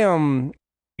 yeah,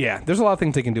 there's a lot of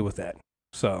things they can do with that.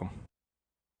 So,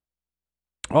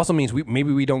 also means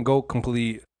maybe we don't go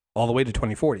completely all the way to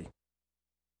 2040.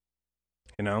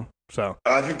 So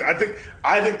I think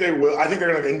they will. I think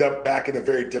they're going to end up back in a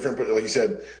very different, but like you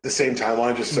said, the same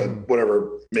timeline. Just said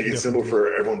whatever, make it simple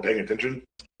for everyone paying attention.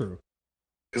 True.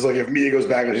 Because like if Mia goes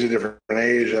back and she's a different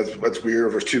age, that's weird.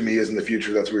 If there's 2 Mias in the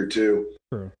future, that's weird too.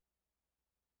 True.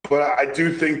 But I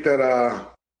do think that,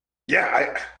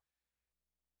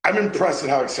 I'm impressed at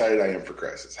how excited I am for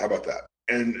Crisis. How about that?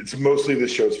 And it's mostly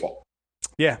this show's fault.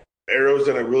 Yeah. Arrow's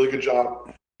done a really good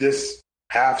job this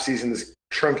half season, this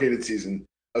truncated season,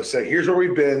 of saying, here's where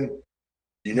we've been,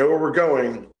 where we're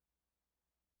going,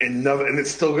 and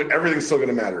it's still good. Everything's still going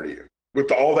to matter to you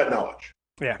with all that knowledge.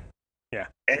 Yeah.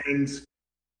 And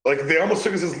like they almost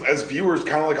took us as viewers,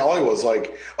 kind of like Ollie was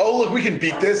like, oh, look, we can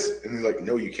beat this. And they're like,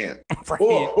 no, you can't. Right.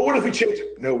 Well, what if we change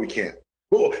it? No, we can't.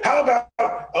 Well, how about,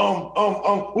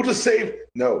 we'll just save.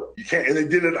 No, you can't. And they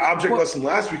did an object lesson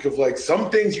last week of like, some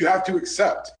things you have to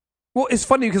accept. Well, it's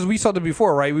funny because we saw it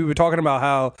before, right? We were talking about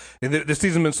how the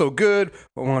season's been so good.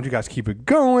 But why don't you guys keep it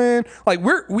going? Like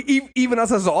even us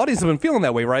as an audience have been feeling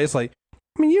that way, right? It's like,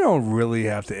 I mean, you don't really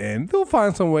have to end. They'll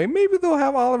find some way. Maybe they'll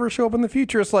have Oliver show up in the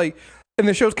future. It's like, and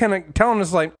the show's kind of telling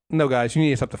us like, no, guys, you need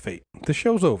to accept the fate. The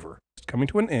show's over. It's coming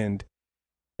to an end.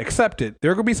 Accept it.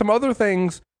 There are going to be some other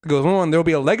things that goes on. There'll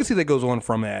be a legacy that goes on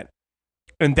from that,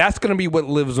 and that's going to be what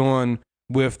lives on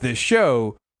with this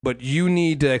show. But you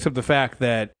need to accept the fact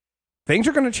that things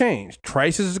are going to change.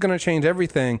 Crisis is going to change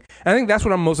everything. And I think that's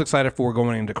what I'm most excited for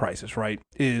going into Crisis, right?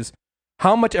 Is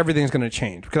how much everything's going to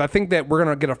change. Because I think that we're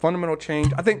going to get a fundamental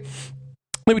change. I think,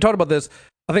 we talked about this,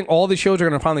 I think all these shows are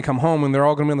going to finally come home and they're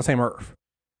all going to be on the same Earth.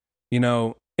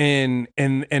 And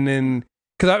then,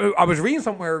 because I was reading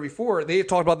somewhere before, they had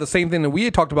talked about the same thing that we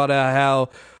had talked about, how,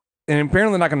 and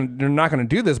apparently they're not going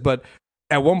to do this, but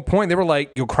at one point they were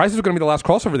like, Crisis is going to be the last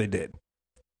crossover they did.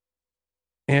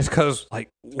 And it's because, like,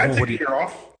 what do you?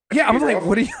 Yeah, I'm like,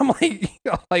 what do you? I'm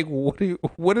like, what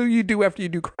do you do after you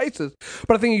do Crisis?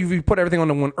 But I think if you put everything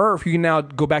onto one Earth, you can now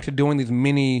go back to doing these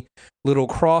mini little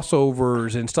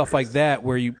crossovers and stuff like that,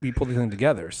 where you pull these things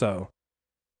together. So,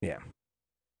 yeah.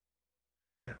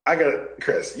 I got it,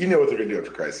 Chris. You know what they're gonna do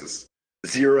after Crisis: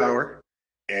 0 Hour,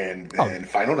 and then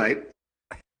Final Night,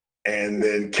 and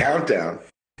then Countdown,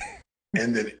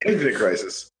 and then Infinite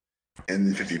Crisis, and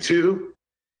then 52.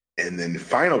 And then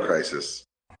Final Crisis,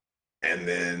 and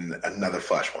then another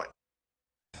Flashpoint.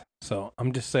 So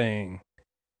I'm just saying,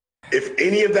 if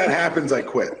any of that happens, I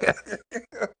quit.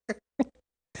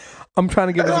 I'm trying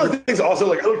to give. Things also,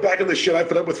 like I look back at the shit I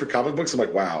put up with for comic books. I'm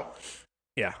like, wow.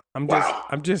 Yeah,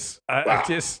 I just.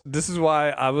 This is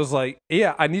why I was like,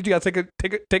 yeah, I need you guys to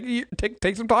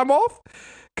take some time off,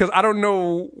 because I don't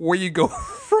know where you go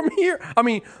from here. I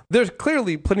mean, there's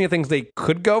clearly plenty of things they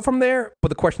could go from there, but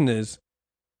the question is,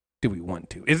 do we want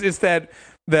to? It's that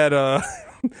that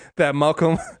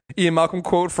Ian Malcolm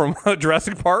quote from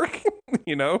Jurassic Park,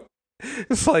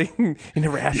 It's like you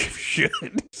never asked if you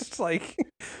should. It's just like,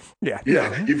 yeah.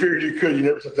 You figured you could. You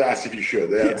never have to ask if you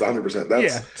should. That's 100%.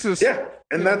 That's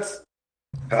and that's.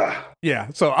 Yeah,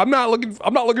 so I'm not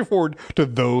looking forward to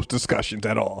those discussions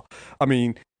at all. I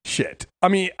mean, shit. I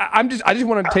mean, I just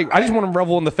want to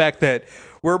revel in the fact that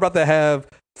we're about to have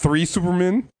 3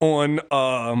 Supermen on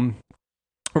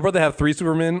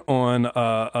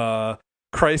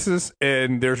Crisis,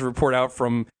 and there's a report out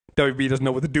from WB doesn't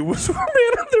know what to do with Superman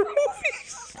in their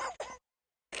movies.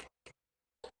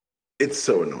 It's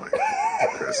so annoying,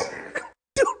 Chris.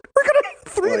 Dude, we're gonna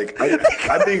have 3. Like,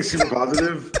 I'm being super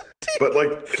positive. But like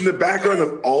in the background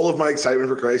of all of my excitement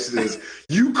for Crisis is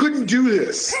you couldn't do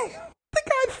this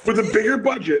with a bigger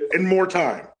budget and more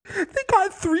time. They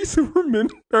got 3 Supermen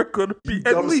are going to be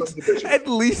at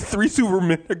least 3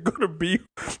 Supermen are going to be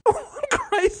on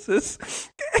Crisis,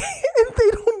 and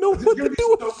they don't know what to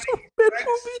do with Superman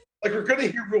movie. Like we're going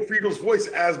to hear Will Friedel's voice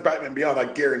as Batman Beyond. I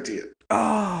guarantee it.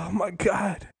 Oh my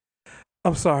god!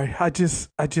 I'm sorry. I just.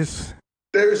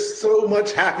 There's so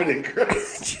much happening,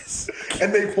 Chris.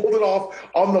 And they pulled it off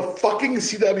on the fucking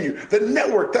CW, the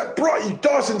network that brought you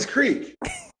Dawson's Creek.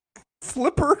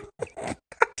 Flipper. I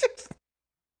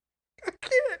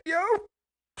can't, yo.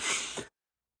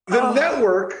 The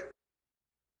network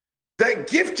that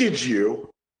gifted you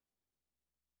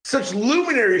such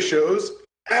luminary shows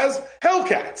as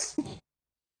Hellcats.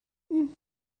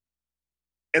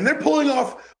 And they're pulling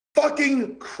off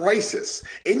fucking Crisis.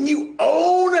 And you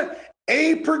own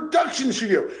a production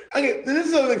studio. Okay, this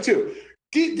is another thing too.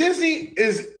 Disney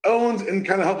owns and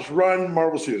kind of helps run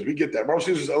Marvel Studios. We get that. Marvel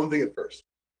Studios is its own thing at first.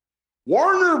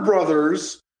 Warner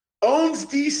Brothers owns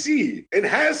DC and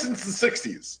has since the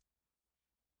 60s.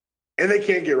 And they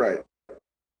can't get right.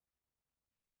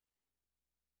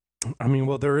 I mean,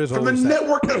 well, there is from the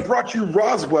network that brought you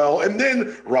Roswell and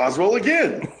then Roswell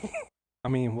again. I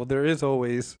mean, well, there is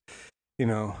always,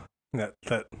 that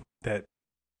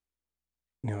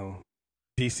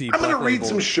DC. I'm going to read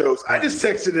some shows. I just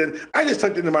typed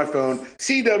into my phone,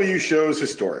 CW shows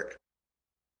historic.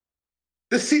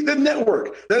 The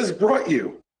network that has brought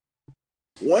you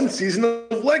 1 season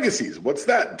of Legacies. What's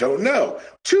that? Don't know.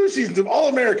 2 seasons of All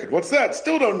American. What's that?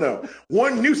 Still don't know.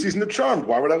 1 new season of Charmed.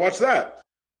 Why would I watch that?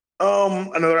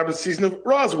 Another season of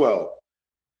Roswell.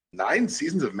 9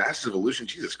 seasons of Masters of Illusion.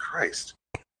 Jesus Christ.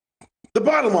 The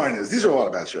bottom line is, these are a lot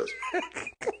of bad shows.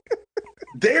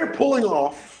 They're pulling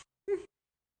off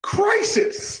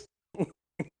Crisis. You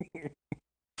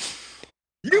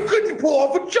couldn't pull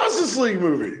off a Justice League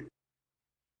movie.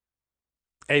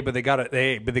 Hey, but they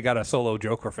got a solo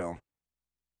Joker film.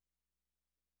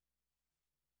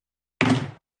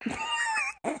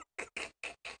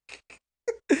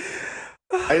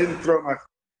 I didn't throw my.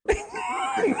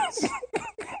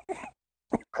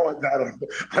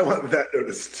 I want that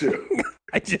notice too.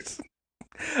 I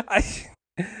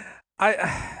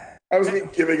was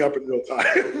giving up in real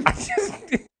time.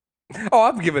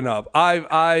 I've given up.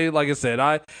 I like I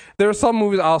said, there are some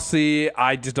movies I'll see.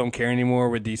 I just don't care anymore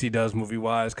what DC does movie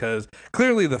wise because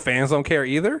clearly the fans don't care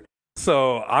either.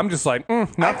 So I'm just like,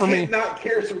 not for me. I can't not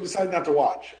care, so we decided not to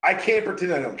watch. I can't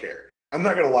pretend I don't care. I'm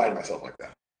not going to lie to myself like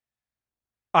that.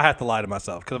 I have to lie to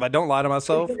myself because if I don't lie to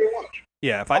myself,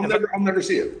 yeah, I'll never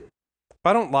see it. If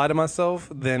I don't lie to myself,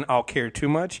 then I'll care too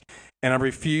much, and I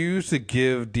refuse to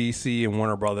give DC and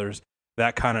Warner Brothers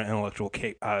that kind of intellectual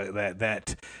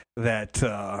that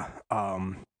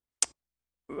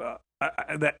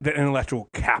intellectual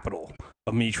capital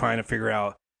of me trying to figure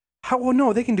out how. Well,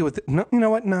 no, they can do it. No, you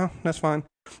know what? No, that's fine.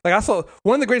 Like I saw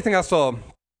one of the great things I saw,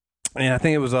 and I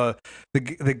think it was the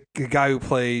guy who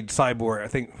played Cyborg. I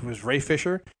think it was Ray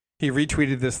Fisher. He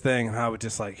retweeted this thing, and I was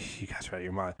just like, "You guys are out of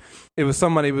your mind." It was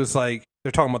somebody who was like,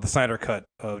 they're talking about the Snyder Cut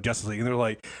of Justice League, and they're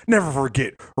like, "Never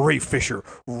forget Ray Fisher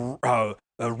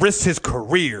risked his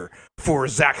career for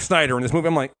Zack Snyder in this movie."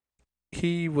 I'm like,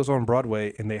 he was on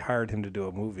Broadway, and they hired him to do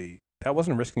a movie. That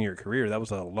wasn't risking your career. That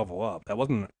was a level up. That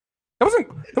wasn't. And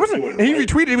he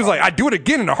retweeted. He was like, "I'd do it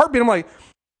again in a heartbeat." I'm like,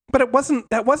 but it wasn't.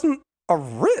 That wasn't a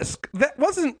risk. That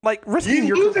wasn't like risking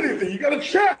your. You didn't lose anything. You got a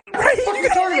check. Right? What are you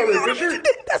talking about, Ray Fisher?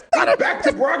 That's not back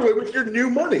to Broadway with your new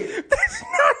money. That's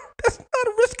not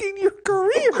risking your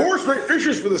career. Of course, Ray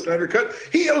Fisher's for the Snyder Cut.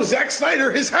 He owes Zack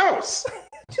Snyder his house.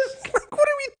 Just like, what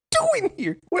are we doing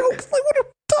here? What are we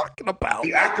talking about?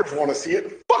 The actors want to see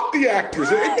it. Fuck the actors.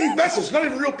 They're empty vessels, not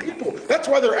even real people. That's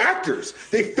why they're actors.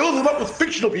 They fill them up with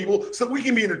fictional people so that we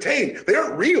can be entertained. They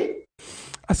aren't real.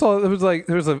 I saw there was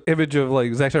an image of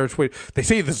like Zack Snyder's tweet. They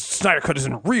say the Snyder Cut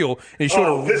isn't real, and he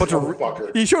showed a bunch of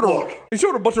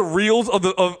a bunch of reels of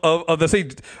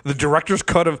the director's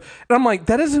cut of, and I'm like,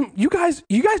 that isn't. You guys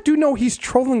do know he's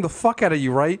trolling the fuck out of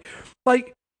you, right?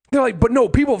 Like, they're like, but no,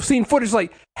 people have seen footage.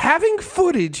 Like, having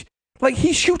footage, like,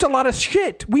 he shoots a lot of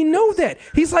shit. We know that.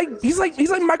 He's like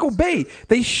Michael Bay.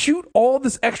 They shoot all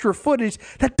this extra footage.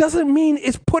 That doesn't mean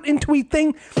it's put into a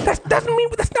thing. That's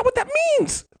not what that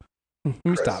means. Let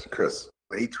me stop. Chris,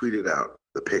 he tweeted out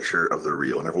the picture of the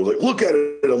reel, and everyone was like, look at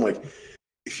it. And I'm like,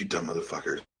 if you dumb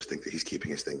motherfuckers think that he's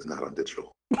keeping his things not on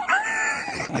digital,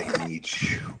 I need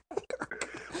you.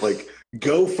 Like,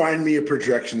 go find me a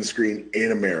projection screen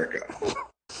in America.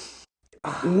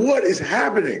 What is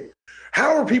happening?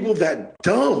 How are people that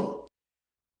dumb?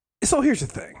 So here's the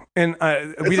thing. And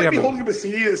it's we like me holding up a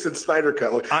CD that said Snyder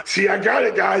Cut. Like, see, I got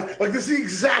it, guys. Like, this is the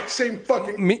exact same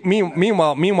fucking...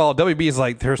 Meanwhile, WB is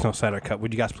like, there's no Snyder Cut.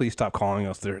 Would you guys please stop calling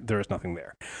us? There is nothing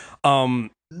there.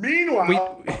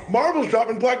 Meanwhile, Marvel's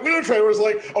dropping Black Widow trailers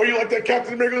like, oh, you like that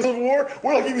Captain America Civil War?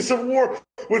 We're like, give you Civil War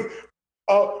with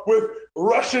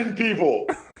Russian people.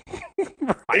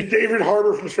 Right. And David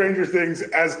Harbour from Stranger Things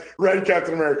as Red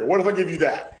Captain America. What if I give you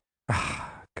that?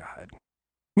 God.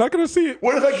 Not going to see it.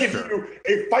 What if I give you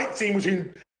a fight scene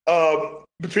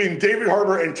between David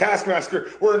Harbour and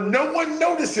Taskmaster where no one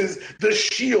notices the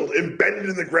shield embedded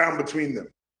in the ground between them?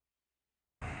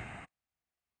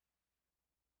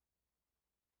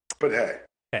 But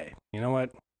hey, you know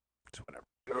what? It's whatever.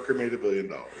 Joker made $1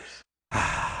 billion.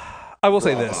 I will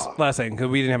say this last thing, because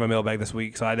we didn't have a mailbag this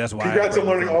week, so that's why. Congrats on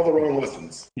learning all the wrong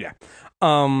lessons. Yeah.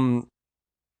 I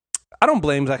don't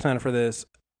blame Zack Snyder for this.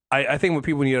 I think what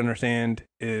people need to understand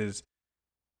is,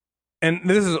 and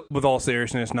this is with all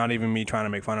seriousness, not even me trying to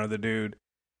make fun of the dude,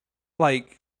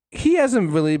 like, he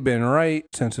hasn't really been right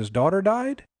since his daughter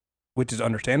died, which is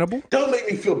understandable. Don't make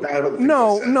me feel bad about the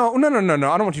No. I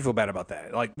don't want you to feel bad about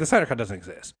that. Like, the Snyder Cut doesn't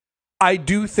exist. I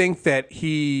do think that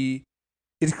he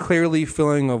is clearly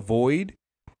filling a void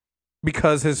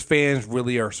because his fans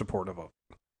really are supportive of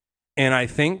him. And I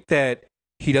think that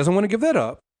he doesn't want to give that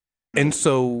up. And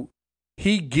so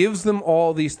he gives them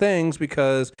all these things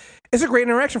because it's a great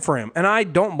interaction for him. And I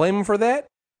don't blame him for that.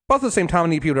 But at the same time, I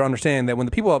need people to understand that when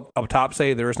the people up top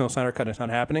say there is no Snyder Cut, it's not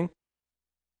happening,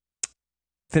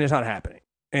 then it's not happening.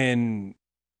 And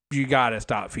you got to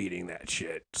stop feeding that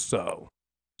shit. So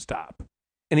stop.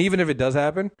 And even if it does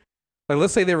happen, like,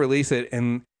 let's say they release it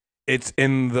and it's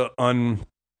in the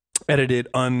unedited,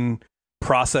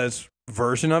 unprocessed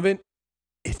version of it,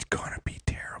 it's going to be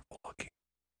terrible looking.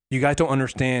 You guys don't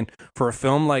understand. For a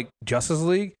film like Justice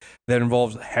League that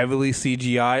involves heavily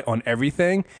CGI on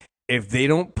everything, if they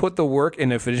don't put the work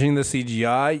into finishing the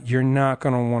CGI, you're not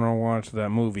going to want to watch that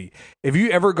movie. If you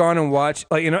ever gone and watched,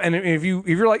 like, you know, and if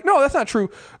you're like, no, that's not true,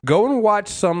 go and watch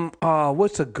some,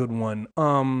 what's a good one?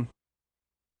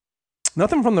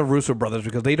 Nothing from the Russo brothers,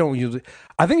 because they don't usually.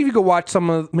 I think if you go watch some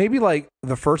of, maybe like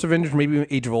the first Avengers, maybe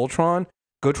Age of Ultron,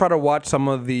 go try to watch some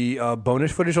of the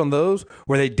bonus footage on those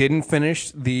where they didn't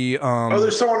finish the.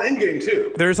 There's someone in game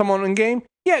too. There's someone in game.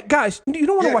 Yeah, guys, you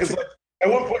don't want to watch it. Like, at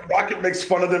one point, Rocket makes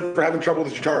fun of them for having trouble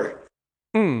with the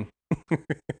Chitauri.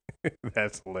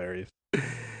 That's hilarious.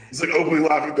 He's like openly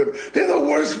laughing at them. They're the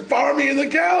worst army in the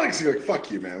galaxy. You're like,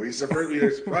 fuck you, man. We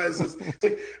surprised us. It's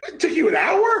like, it took you an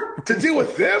hour to deal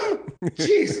with them?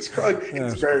 Jesus Christ.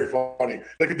 It's very funny.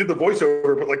 Like, it did the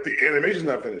voiceover, but like the animation's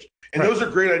not finished. And those are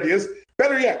great ideas.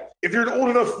 Better yet, if you're an old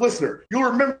enough listener, you'll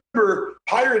remember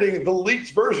pirating the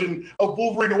leaked version of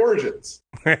Wolverine Origins.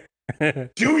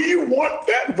 Do you want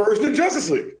that version of Justice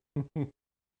League?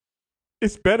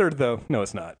 It's better, though. No,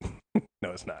 it's not.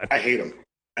 No, it's not. I hate them.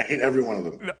 I hate every one of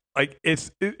them. Like, it's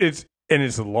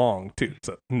long too.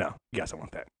 So no, you guys don't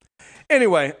want that.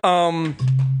 Anyway, all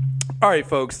right,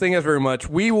 folks. Thank you guys very much.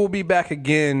 We will be back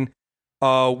again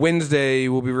Wednesday.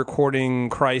 We'll be recording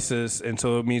Crisis, and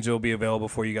so it means it'll be available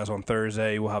for you guys on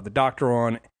Thursday. We'll have the doctor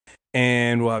on,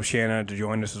 and we'll have Shanna to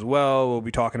join us as well. We'll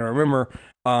be talking to her. Remember,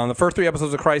 the first 3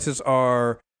 episodes of Crisis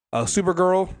are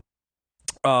Supergirl,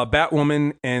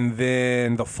 Batwoman, and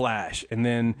then The Flash. And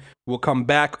then we'll come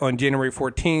back on January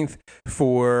 14th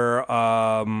for,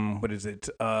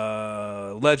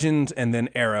 Legends, and then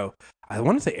Arrow. I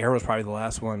want to say Arrow is probably the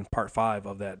last one, part 5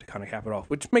 of that, to kind of cap it off,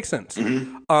 which makes sense.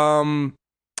 Mm-hmm.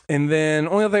 And then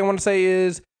only other thing I want to say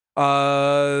is,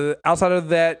 outside of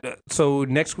that, so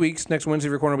next Wednesday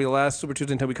recording will be the last Super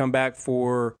Tuesday until we come back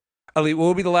for,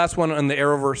 we'll be the last one on the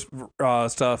Arrowverse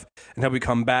stuff until we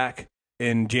come back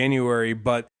in January,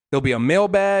 but there'll be a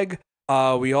mailbag.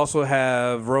 We also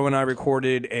have, Ro and I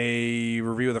recorded a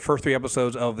review of the first 3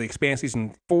 episodes of The Expanse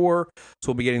Season 4, so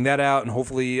we'll be getting that out, and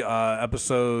hopefully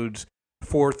episodes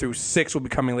 4 through 6 will be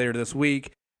coming later this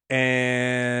week,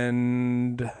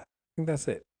 and I think that's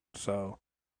it. So,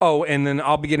 Oh, and then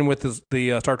I'll be getting with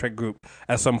the Star Trek group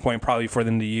at some point, probably for the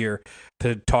end of the year,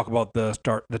 to talk about the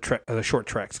short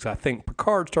treks, because I think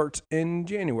Picard starts in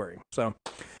January. So,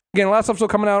 again, a lot of stuff still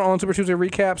coming out on Super Tuesday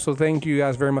Recap, so thank you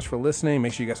guys very much for listening.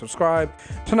 Make sure you guys subscribe.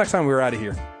 Until next time, we're out of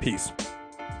here. Peace.